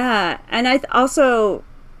 Yeah. And I've also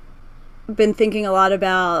been thinking a lot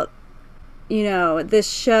about, you know, this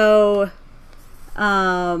show,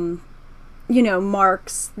 you know,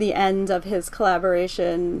 marks the end of his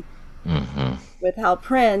collaboration with Hal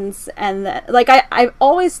Prince. And that, like, I've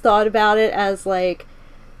always thought about it as like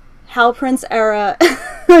Hal Prince era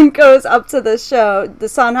goes up to the show. The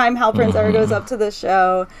Sondheim Hal Prince era goes up to the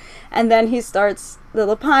show. And then he starts the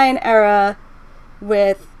Lapine era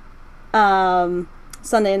with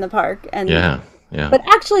Sunday in the Park. And yeah. But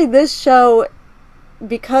actually this show,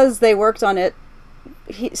 because they worked on it,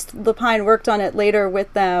 Lapine worked on it later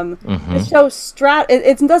with them. The show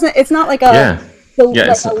it's not like a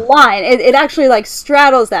line. It actually like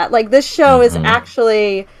straddles that. Like this show is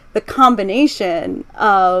actually the combination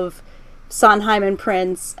of Sondheim and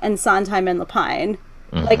Prince and Sondheim and Lapine.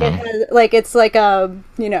 Like it has, like it's like a,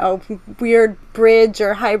 you know, weird bridge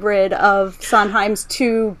or hybrid of Sondheim's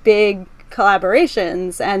two big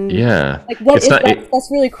collaborations. And like what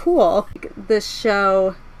that's really cool. This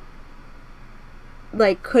show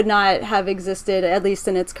like could not have existed, at least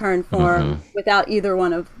in its current form, without either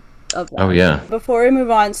one of them. Oh yeah. Before we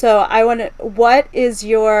move on, so what is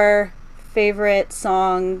your favorite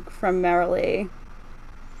song from Merrily?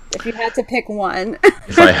 If you had to pick one.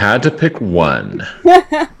 If I had to pick one,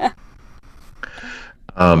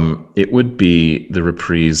 it would be the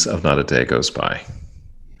reprise of Not a Day Goes By,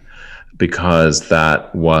 because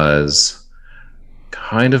that was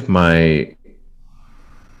kind of my,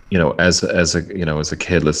 you know, as a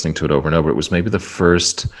kid listening to it over and over, it was maybe the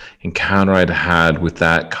first encounter I'd had with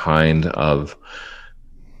that kind of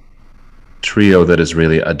trio that is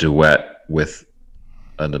really a duet with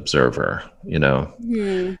an observer, you know.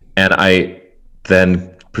 And I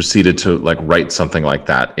then proceeded to like write something like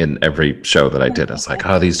that in every show that I did. It's like,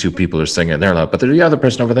 oh, these two people are singing, they're not, but there's the other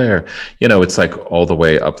person over there. You know, it's like all the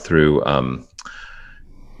way up through,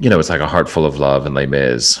 you know, it's like A Heart Full of Love and Les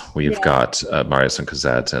Mis. We've got Marius and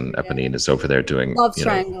Cosette, and Eponine is over there doing Love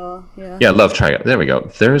Triangle. Love Triangle. There we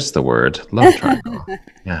go. There's the word. Love Triangle.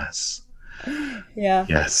 Yes. Yeah.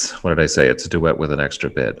 Yes. What did I say? It's a duet with an extra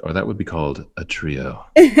bit, or that would be called a trio.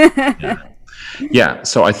 Yeah.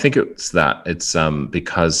 So I think it's that. It's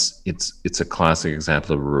because it's a classic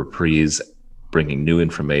example of a reprise, bringing new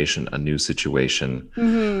information, a new situation,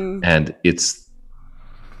 and it's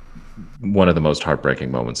one of the most heartbreaking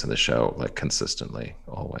moments in the show, like consistently,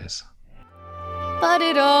 always. but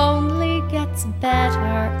it only gets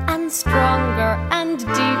better and stronger and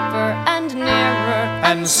deeper and nearer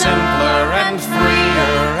and simpler and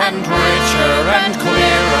freer and richer and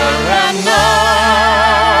clearer, and no,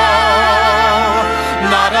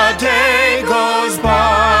 not a day goes by,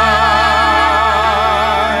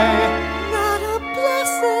 not a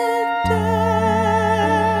blessed day.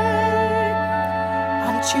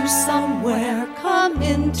 Aren't you somewhere? Come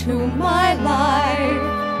into my life,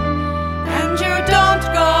 and you don't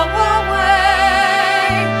go away.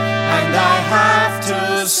 and I have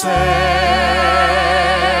to say,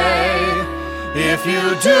 if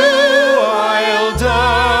you do, I'll die.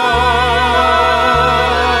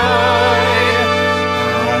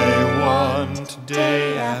 I want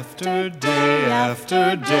day after day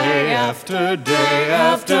after day after day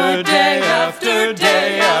after day after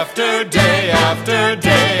day after day after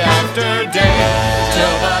day after day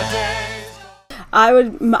till the day.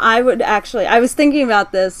 I would actually, I was thinking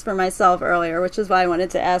about this for myself earlier, which is why I wanted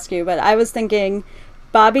to ask you, but I was thinking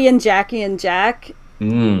Bobby and Jackie and Jack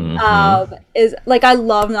is like, I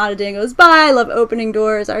love Not a Day Goes By, I love Opening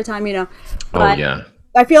Doors, Our Time, you know. But yeah.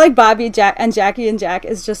 I feel like Bobby and Jackie and Jack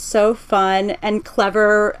is just so fun and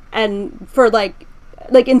clever, and for like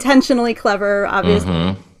intentionally clever,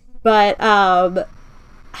 obviously. But I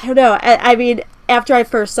don't know. I mean, after I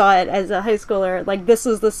first saw it as a high schooler, like, this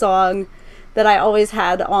was the song that I always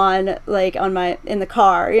had on, like, in the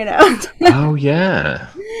car, you know. Oh yeah.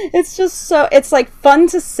 It's just so, it's like fun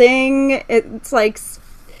to sing. It's like,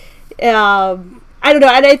 I don't know,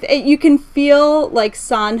 and you can feel like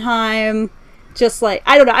Sondheim, just like,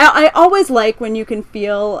 I don't know. I always like when you can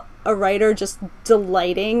feel a writer just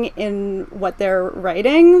delighting in what they're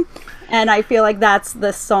writing, and I feel like that's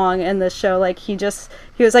the song in this show. Like, he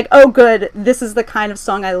was like, oh good, this is the kind of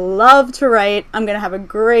song I love to write, I'm gonna have a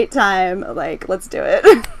great time, like, let's do it.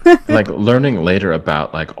 Like, learning later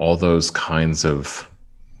about like all those kinds of,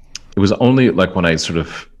 it was only like when I sort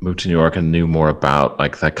of moved to New York and knew more about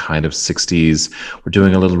like that kind of 60s, we're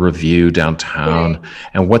doing a little review downtown,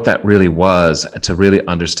 and what that really was, to really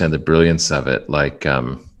understand the brilliance of it. Like,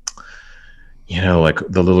 you know, like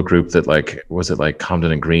the little group that, like, was it like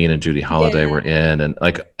Comden and Green and Judy Holliday were in, and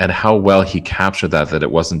like, and how well he captured that it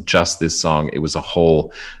wasn't just this song, it was a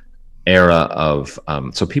whole era of,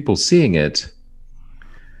 so people seeing it,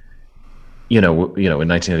 you know, in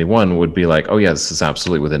 1981 would be like, oh yeah, this is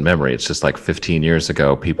absolutely within memory. It's just like 15 years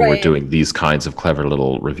ago, people were doing these kinds of clever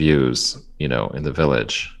little reviews, you know, in the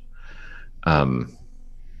Village.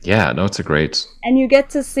 Yeah, no, it's a great. And you get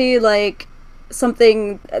to see like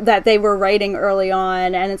something that they were writing early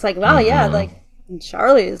on, and it's like, wow, yeah, like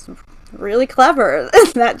Charlie is really clever.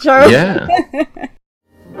 That Charlie. Yeah.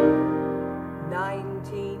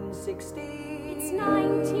 1960. It's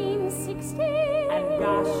 1960. And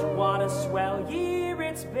gosh, what a swell year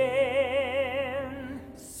it's been.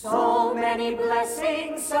 So many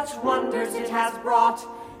blessings, such wonders it has brought.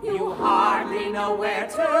 You hardly know where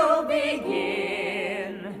to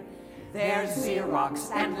begin. There's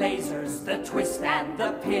Xerox and lasers, the twist and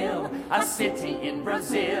the pill, a city in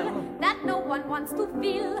Brazil that no one wants to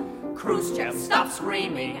feel. Khrushchev stopped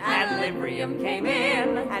screaming and Librium came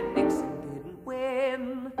in, and Nixon didn't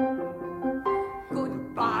win.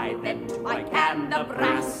 Goodbye then to Ike and the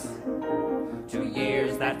brass, 2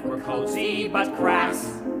 years that were cozy but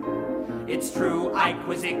crass. It's true, Ike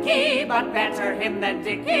was icky, but better him than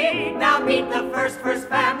Dickie. Now meet the first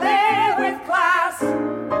family with class.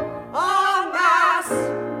 En masse.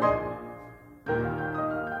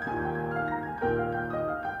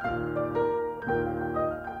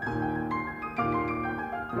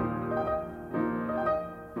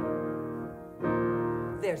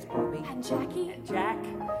 There's Bobby And Jackie and Jack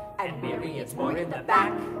and Mary, it's more in the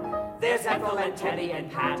back. There's Ethel and Teddy and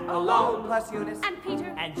Pat alone, plus Eunice and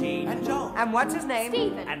Peter and Jean And Joe. and what's his name?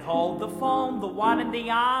 Stephen And hold the phone, the one in the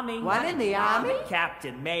army. One in the army?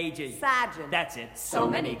 Captain, Major, Sergeant. That's it. So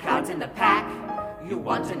many cards in the pack. You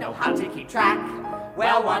want to know how to keep track?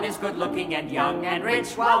 Well, one is good looking and young and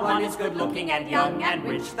rich, while one is good looking and young and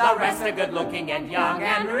rich. The rest are good looking and young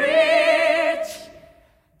and rich.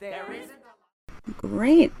 There isn't a...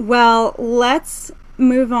 Great. Well, let's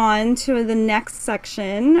move on to the next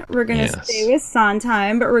section. We're going to stay with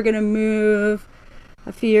Sondheim, but we're going to move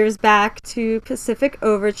a few years back to Pacific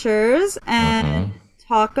Overtures and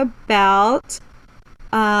talk about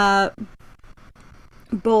a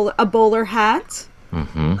bowler hat.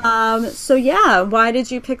 So yeah, why did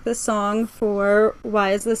you pick this song for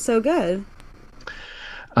Why Is This So Good?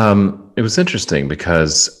 It was interesting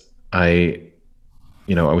because I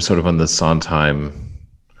was sort of on the Sondheim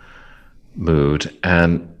mood,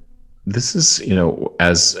 and this is,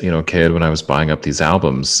 as a kid when I was buying up these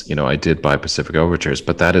albums, I did buy Pacific Overtures,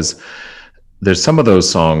 but there's some of those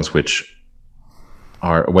songs which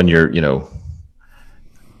are when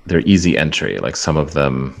they're easy entry, like some of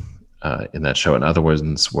them in that show, and other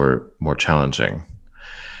ones were more challenging.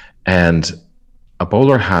 And A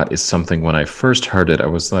Bowler Hat is something, when I first heard it, I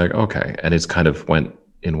was like, okay, and it's kind of went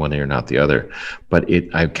in one ear, not the other, but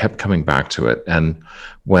I kept coming back to it. And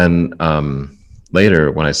when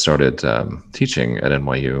later, when I started teaching at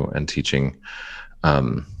NYU and teaching,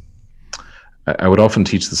 I would often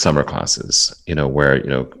teach the summer classes, where,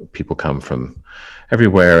 people come from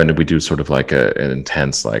everywhere, and we do sort of like an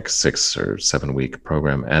intense, like 6 or 7 week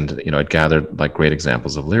program. And, I'd gathered like great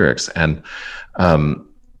examples of lyrics. And,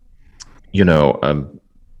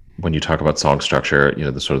 when you talk about song structure,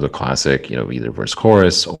 the sort of the classic, either verse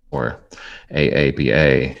chorus or A, B,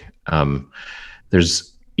 A, there's,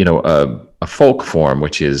 a folk form,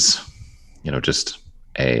 which is, just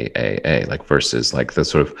A, like verses, like the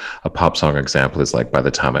sort of a pop song example is like By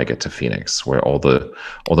the Time I Get to Phoenix, where all the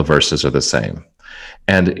verses are the same.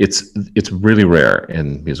 And it's really rare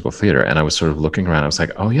in musical theater. And I was sort of looking around, I was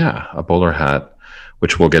like, oh yeah, A Bowler Hat,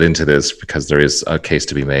 which we'll get into this because there is a case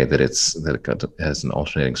to be made that it has an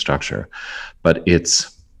alternating structure. But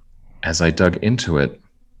as I dug into it,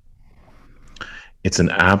 it's an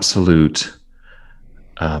absolute,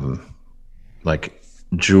 like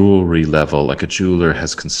jewelry level, like a jeweler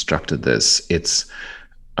has constructed this. It's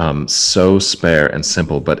so spare and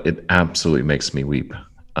simple, but it absolutely makes me weep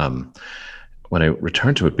when I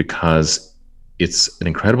return to it, because it's an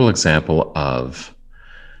incredible example of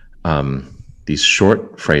these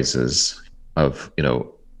short phrases of,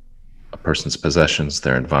 a person's possessions,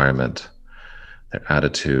 their environment, their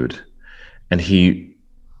attitude. And he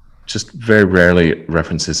just very rarely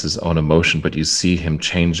references his own emotion, but you see him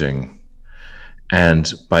changing.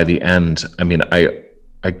 And by the end,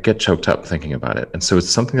 I get choked up thinking about it. And so it's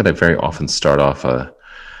something that I very often start off a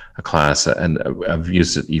class, and I've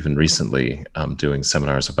used it even recently, doing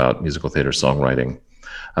seminars about musical theater songwriting,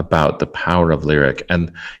 about the power of lyric.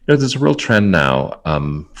 And there's a real trend now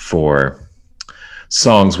for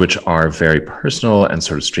songs which are very personal and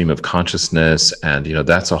sort of stream of consciousness, and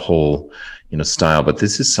that's a whole style. But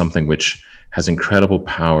this is something which has incredible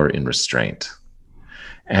power in restraint,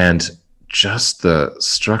 and just the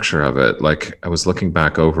structure of it. Like, I was looking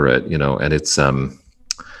back over it, and it's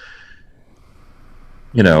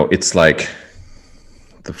it's like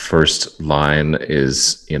the first line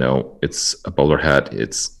is, it's a bowler hat.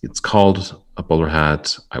 It's called a bowler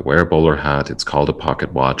hat. I wear a bowler hat. It's called a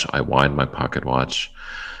pocket watch. I wind my pocket watch.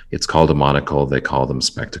 It's called a monocle. They call them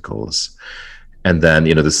spectacles. And then,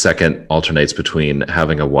 the second alternates between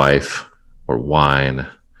having a wife or wine.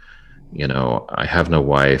 I have no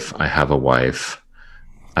wife. I have a wife.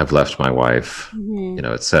 I've left my wife,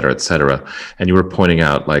 et cetera, et cetera. And you were pointing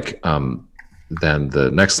out, like, then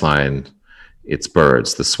the next line, it's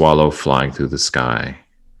birds, the swallow flying through the sky.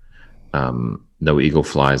 No eagle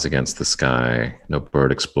flies against the sky, no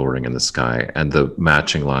bird exploring in the sky. And the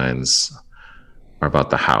matching lines are about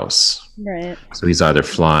the house. Right. So he's either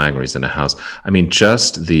flying or he's in a house.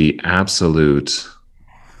 Just the absolute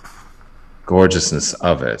gorgeousness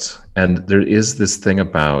of it. And there is this thing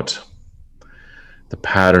about the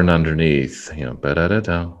pattern underneath,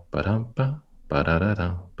 ba-da-da-da, ba-dum-ba,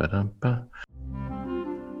 ba-da-da-da, ba-dum-ba.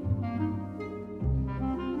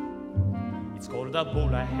 It's called a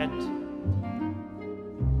bowler hat.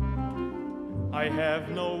 I have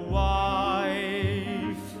no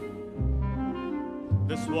wife.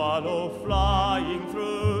 The swallow flying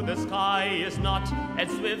through the sky is not as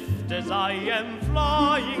swift as I am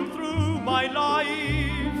flying through my life.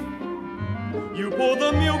 You pour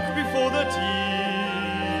the milk before the tea.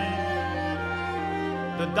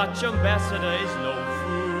 The Dutch ambassador is no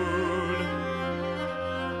fool.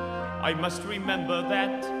 I must remember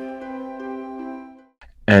that.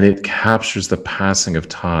 And it captures the passing of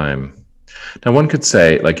time. Now, one could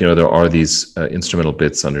say, like, there are these instrumental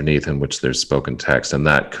bits underneath in which there's spoken text, and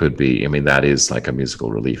that could be, that is like a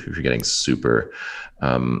musical relief if you're getting super,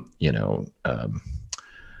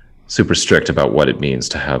 super strict about what it means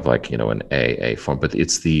to have, like, an A form. But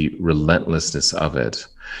it's the relentlessness of it.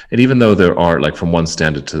 And even though there are, like, from one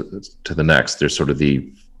standard to the next, there's sort of the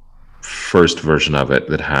first version of it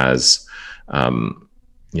that has, the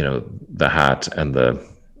hat and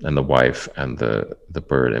the wife and the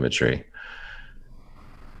bird imagery.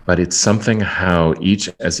 But it's something how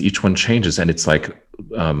as each one changes, and it's like,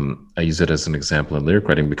 I use it as an example in lyric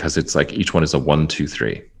writing because it's like each one is a 1, 2,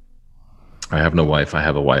 3. I have no wife. I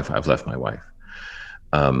have a wife. I've left my wife.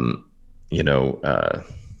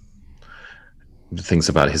 things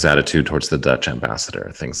about his attitude towards the Dutch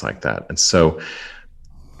ambassador, things like that.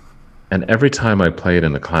 And every time I play it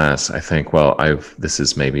in the class, I think, well, this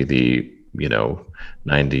is maybe the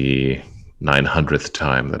 900th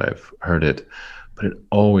time that I've heard it, but it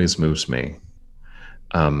always moves me.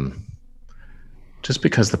 Just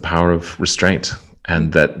because the power of restraint,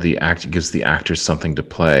 and that the act gives the actors something to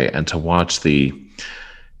play, and to watch the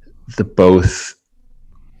both,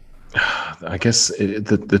 I guess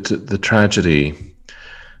the tragedy,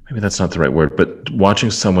 maybe that's not the right word, but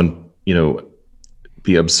watching someone,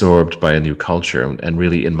 be absorbed by a new culture, and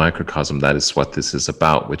really in microcosm, that is what this is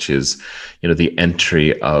about, which is, the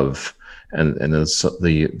entry of and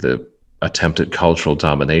the attempted cultural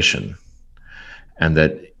domination, and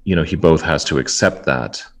that he both has to accept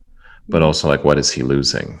that, but also like, what is he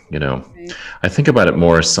losing? Right. I think about it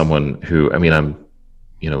more as someone who, I'm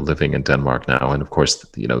living in Denmark now, and of course,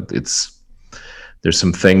 there's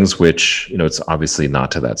some things which, it's obviously not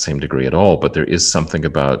to that same degree at all, but there is something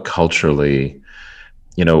about culturally,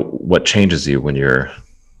 what changes you when you're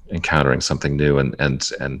encountering something new,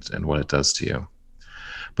 and what it does to you.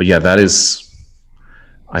 But yeah, that is,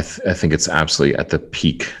 I think it's absolutely at the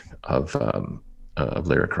peak of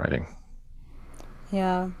lyric writing.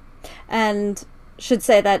 Yeah, and should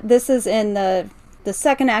say that this is in the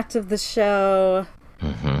second act of the show,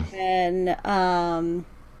 and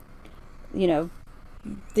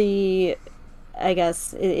I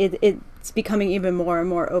guess it's becoming even more and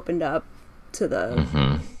more opened up to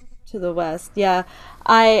the West.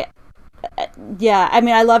 I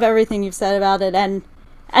love everything you've said about it, and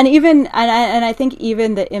I think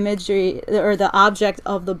even the imagery or the object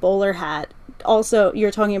of the bowler hat. Also,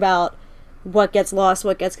 you're talking about what gets lost,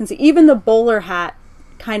 what gets consumed. Even the bowler hat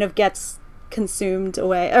kind of gets consumed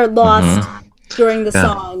away or lost during the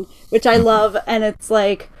song, which I love. And it's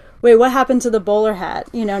like, wait, what happened to the bowler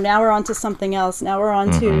hat? Now we're on to something else. Now we're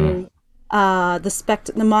on to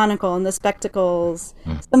the monocle and the spectacles.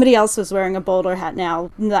 Somebody else was wearing a bowler hat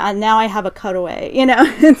now. Now I have a cutaway.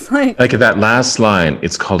 It's like that last line,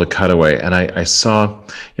 it's called a cutaway. And I saw,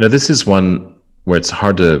 this is one where it's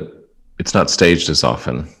not staged as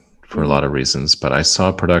often for a lot of reasons, but I saw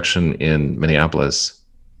a production in Minneapolis,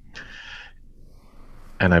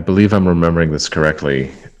 and I believe I'm remembering this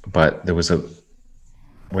correctly, but there was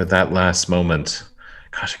where that last moment,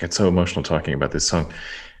 gosh, I get so emotional talking about this song.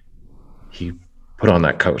 He put on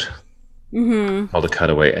that coat, called a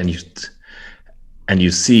cutaway, and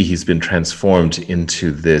you see he's been transformed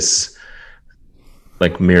into this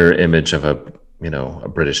like mirror image of a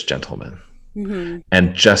British gentleman.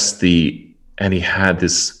 And just the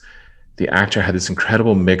actor had this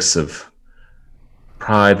incredible mix of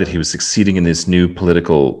pride that he was succeeding in this new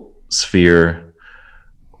political sphere,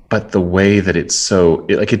 but the way that it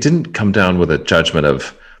didn't come down with a judgment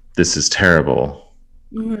of this is terrible,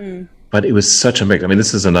 but it was such a mix.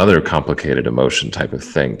 This is another complicated emotion type of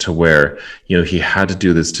thing, to where he had to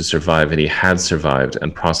do this to survive, and he had survived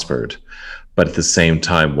and prospered, but at the same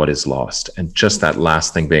time, what is lost? And just that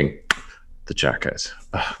last thing being the jacket.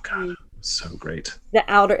 Oh God, so great.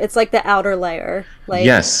 It's like the outer layer. Like,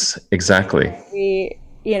 yes, exactly.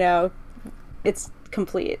 It's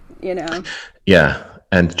complete, Yeah,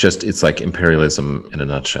 and just, it's like imperialism in a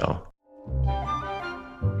nutshell.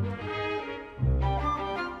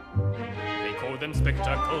 They call them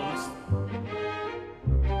spectacles.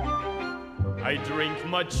 I drink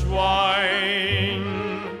much wine.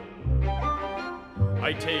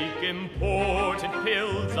 I take imported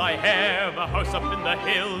pills. I have a house up in the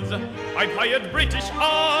hills. I've hired British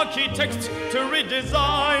architects to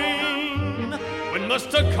redesign. One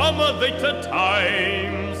must accommodate the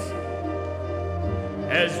times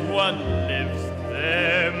as one lives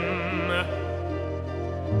them.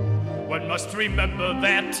 One must remember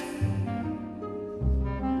that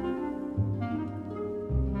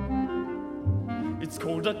it's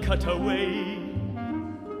called a cutaway.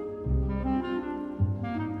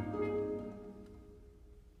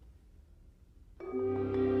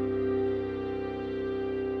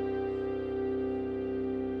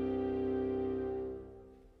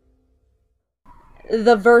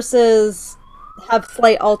 The verses have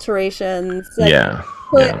slight alterations. You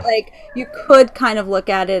could kind of look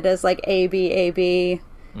at it as like A B A B.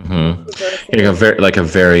 A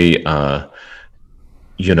very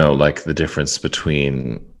like the difference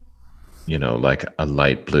between like a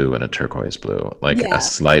light blue and a turquoise blue, a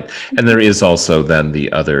slight. And there is also then the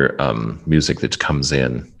other music that comes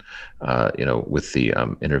in, with the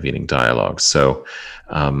intervening dialogue. So,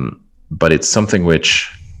 but it's something which,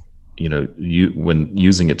 when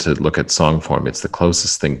using it to look at song form, it's the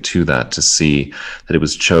closest thing to that, to see that it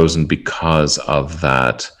was chosen because of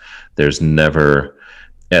that there's never,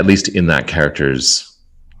 at least in that character's,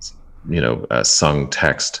 sung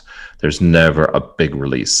text, there's never a big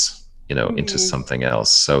release, into something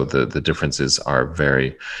else. So the differences are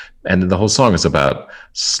very, and the whole song is about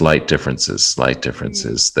slight differences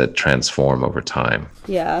that transform over time.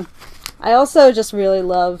 Yeah. I also just really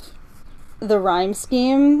love the rhyme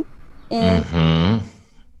scheme in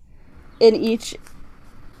each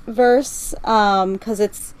verse, because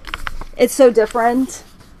it's so different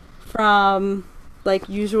from like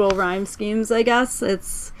usual rhyme schemes, I guess.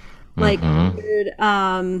 It's like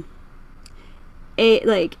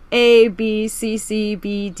A B C C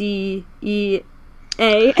B D E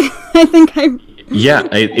A. I think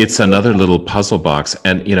it's another little puzzle box,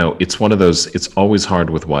 and it's one of those. It's always hard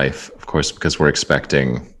with Wife, of course, because we're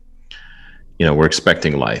expecting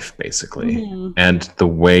life, basically. And the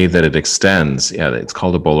way that it extends, it's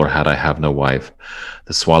called a bowler hat, I have no wife.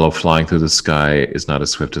 The swallow flying through the sky is not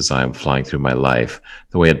as swift as I am flying through my life.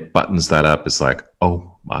 The way it buttons that up is like,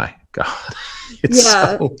 oh my God.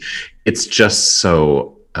 It's just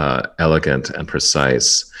so elegant and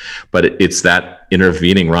precise. But it's that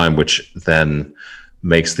intervening rhyme which then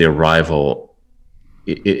makes the arrival,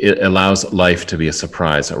 it allows life to be a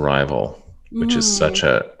surprise arrival. Which is such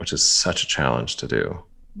a challenge to do.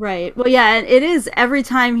 Right. Well, yeah, and it is every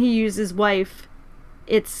time he uses wife,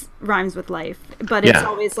 it's rhymes with life, but it's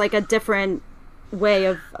always like a different way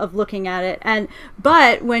of looking at it.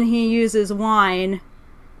 But when he uses wine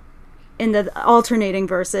in the alternating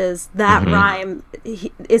verses, that rhyme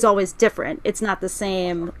is always different. It's not the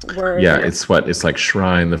same word. Yeah, it's like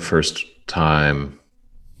shrine the first time.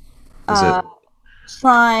 Is it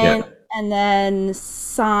shrine? Yeah. And then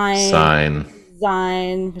sign,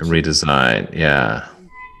 and redesign,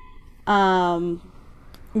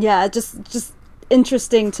 just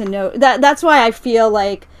interesting to note. That's why I feel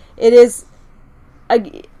like it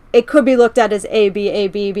could be looked at as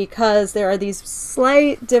A-B, because there are these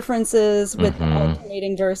slight differences with the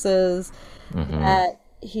alternating verses that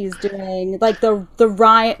he's doing, like the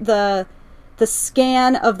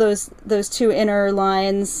scan of those two inner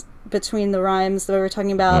lines between the rhymes that we were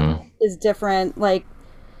talking about is different. Like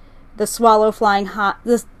the swallow flying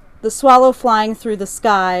the swallow flying through the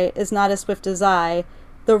sky is not as swift as I.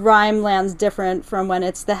 The rhyme lands different from when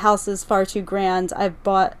it's the house is far too grand. I've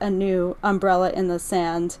bought a new umbrella in the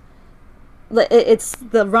sand. It's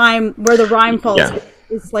the rhyme where the rhyme falls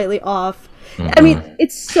is slightly off. I mean,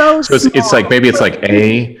 it's so it's like maybe it's like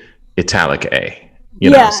A italic A.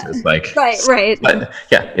 It's like right.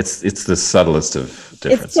 It's the subtlest of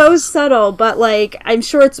differences. It's so subtle, but like I'm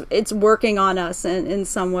sure it's working on us in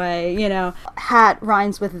some way. Hat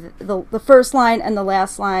rhymes with the first line and the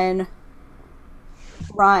last line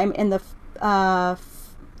rhyme in the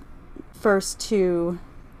first two.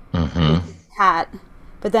 Hat,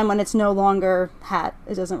 but then when it's no longer hat,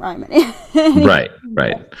 it doesn't rhyme anymore. Right.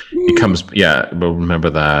 It comes. But remember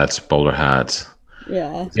that bowler hat.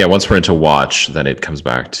 Yeah. Once we're into watch, then it comes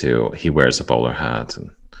back to he wears a bowler hat,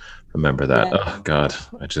 and remember that. Oh God,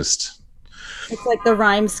 it's like the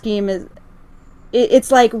rhyme scheme is.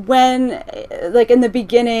 It's like when, like in the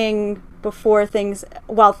beginning, before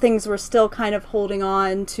while things were still kind of holding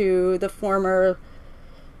on to the former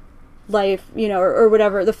life, or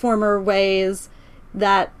whatever, the former ways,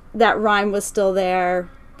 that rhyme was still there,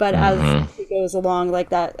 but as it goes along, like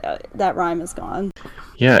that rhyme is gone.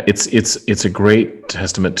 Yeah, it's a great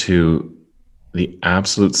testament to the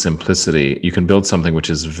absolute simplicity. You can build something which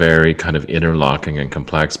is very kind of interlocking and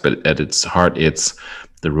complex, but at its heart, it's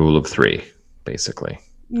the rule of three, basically.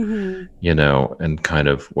 And kind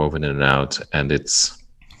of woven in and out. And it's,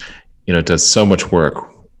 it does so much work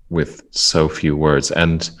with so few words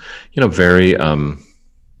and, very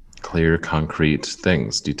clear, concrete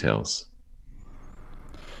things, details.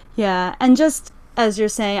 Yeah, and just as you're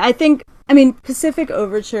saying, Pacific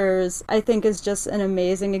Overtures, I think, is just an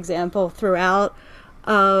amazing example throughout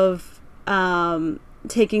of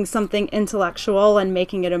taking something intellectual and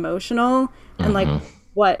making it emotional, and like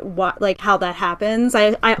what like how that happens.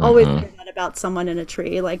 I always hear that about Someone in a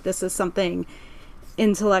Tree. Like, this is something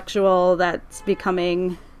intellectual that's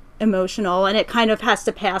becoming emotional, and it kind of has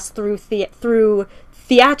to pass through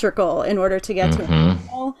theatrical in order to get to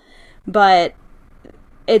emotional. But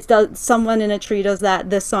Someone in a Tree does that.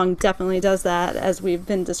 This song definitely does that, as we've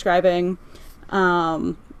been describing.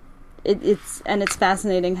 It's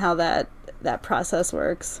fascinating how that process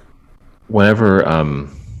works. Whenever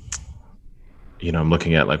I'm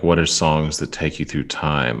looking at like what are songs that take you through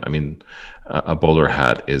time. I mean, a bowler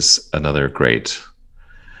hat is another great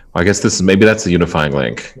I guess maybe that's the unifying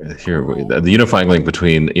link here. The unifying link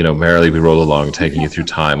between, Merrily We Roll Along, taking you through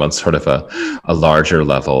time on sort of a larger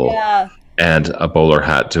level, and a bowler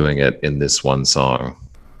hat doing it in this one song.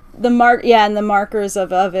 And the markers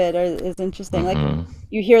of it is interesting. Mm-hmm. Like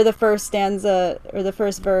you hear the first stanza or the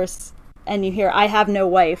first verse, and you hear "I have no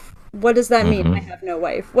wife." What does that mean? I have no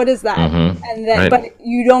wife. What is that? And then, but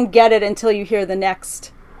you don't get it until you hear the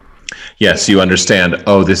next. Yes, you understand.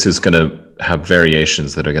 Oh, this is going to have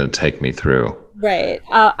variations that are going to take me through. Right.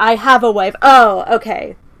 I have a wife. Oh,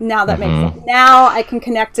 okay. Now that makes sense. Now I can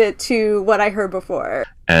connect it to what I heard before.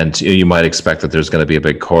 And you might expect that there's going to be a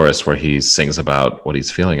big chorus where he sings about what he's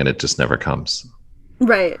feeling, and it just never comes.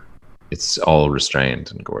 Right. It's all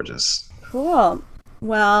restrained and gorgeous. Cool.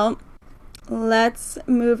 Well, let's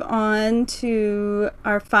move on to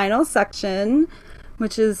our final section,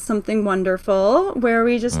 which is Something Wonderful, where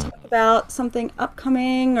we just talk about something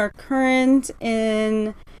upcoming or current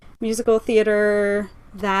in musical theater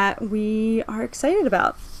that we are excited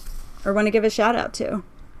about or want to give a shout out to.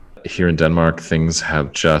 Here in Denmark, things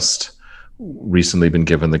have just recently been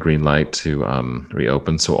given the green light to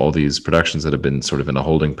reopen. So all these productions that have been sort of in a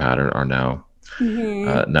holding pattern are now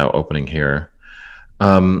now opening here.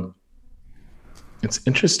 It's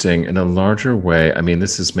interesting in a larger way. I mean,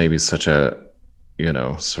 this is maybe such a,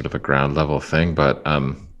 sort of a ground level thing, but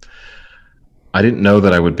I didn't know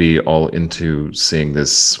that I would be all into seeing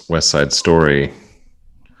this West Side Story,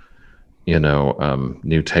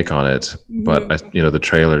 new take on it. But, the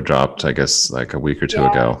trailer dropped, I guess, like a week or two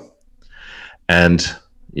ago. And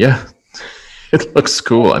it looks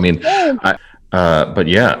cool. I mean,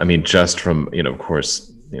 just from, of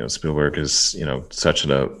course, Spielberg is,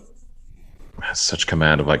 has such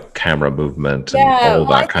command of like camera movement and all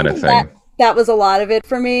that kind of thing. That was a lot of it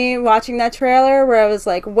for me watching that trailer, where I was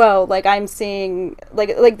like, whoa, like I'm seeing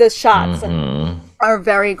like the shots are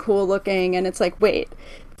very cool looking, and it's like, wait,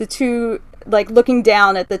 the two, like looking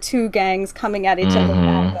down at the two gangs coming at each other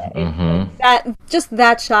that way.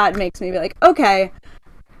 That shot makes me be like, okay,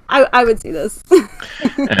 I would see this.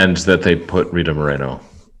 And that they put Rita Moreno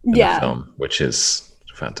in the film, which is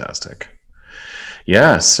fantastic.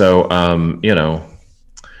 Yeah, so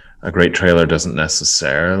a great trailer doesn't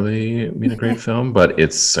necessarily mean a great film, but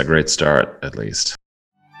it's a great start, at least.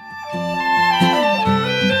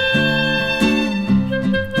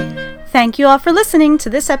 Thank you all for listening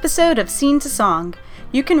to this episode of Scene to Song.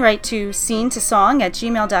 You can write to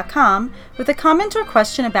scenetosong@gmail.com with a comment or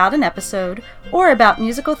question about an episode or about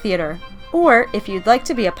musical theater, or if you'd like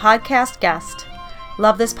to be a podcast guest.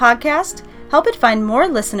 Love this podcast? Help it find more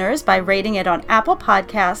listeners by rating it on Apple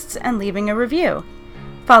Podcasts and leaving a review.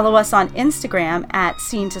 Follow us on Instagram at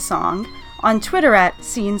Scene to Song, on Twitter at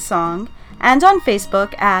Scene Song, and on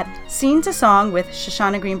Facebook at Scene to Song with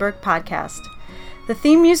Shoshana Greenberg Podcast. The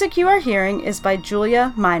theme music you are hearing is by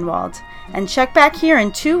Julia Meinwald. And check back here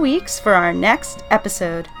in 2 weeks for our next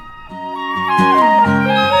episode.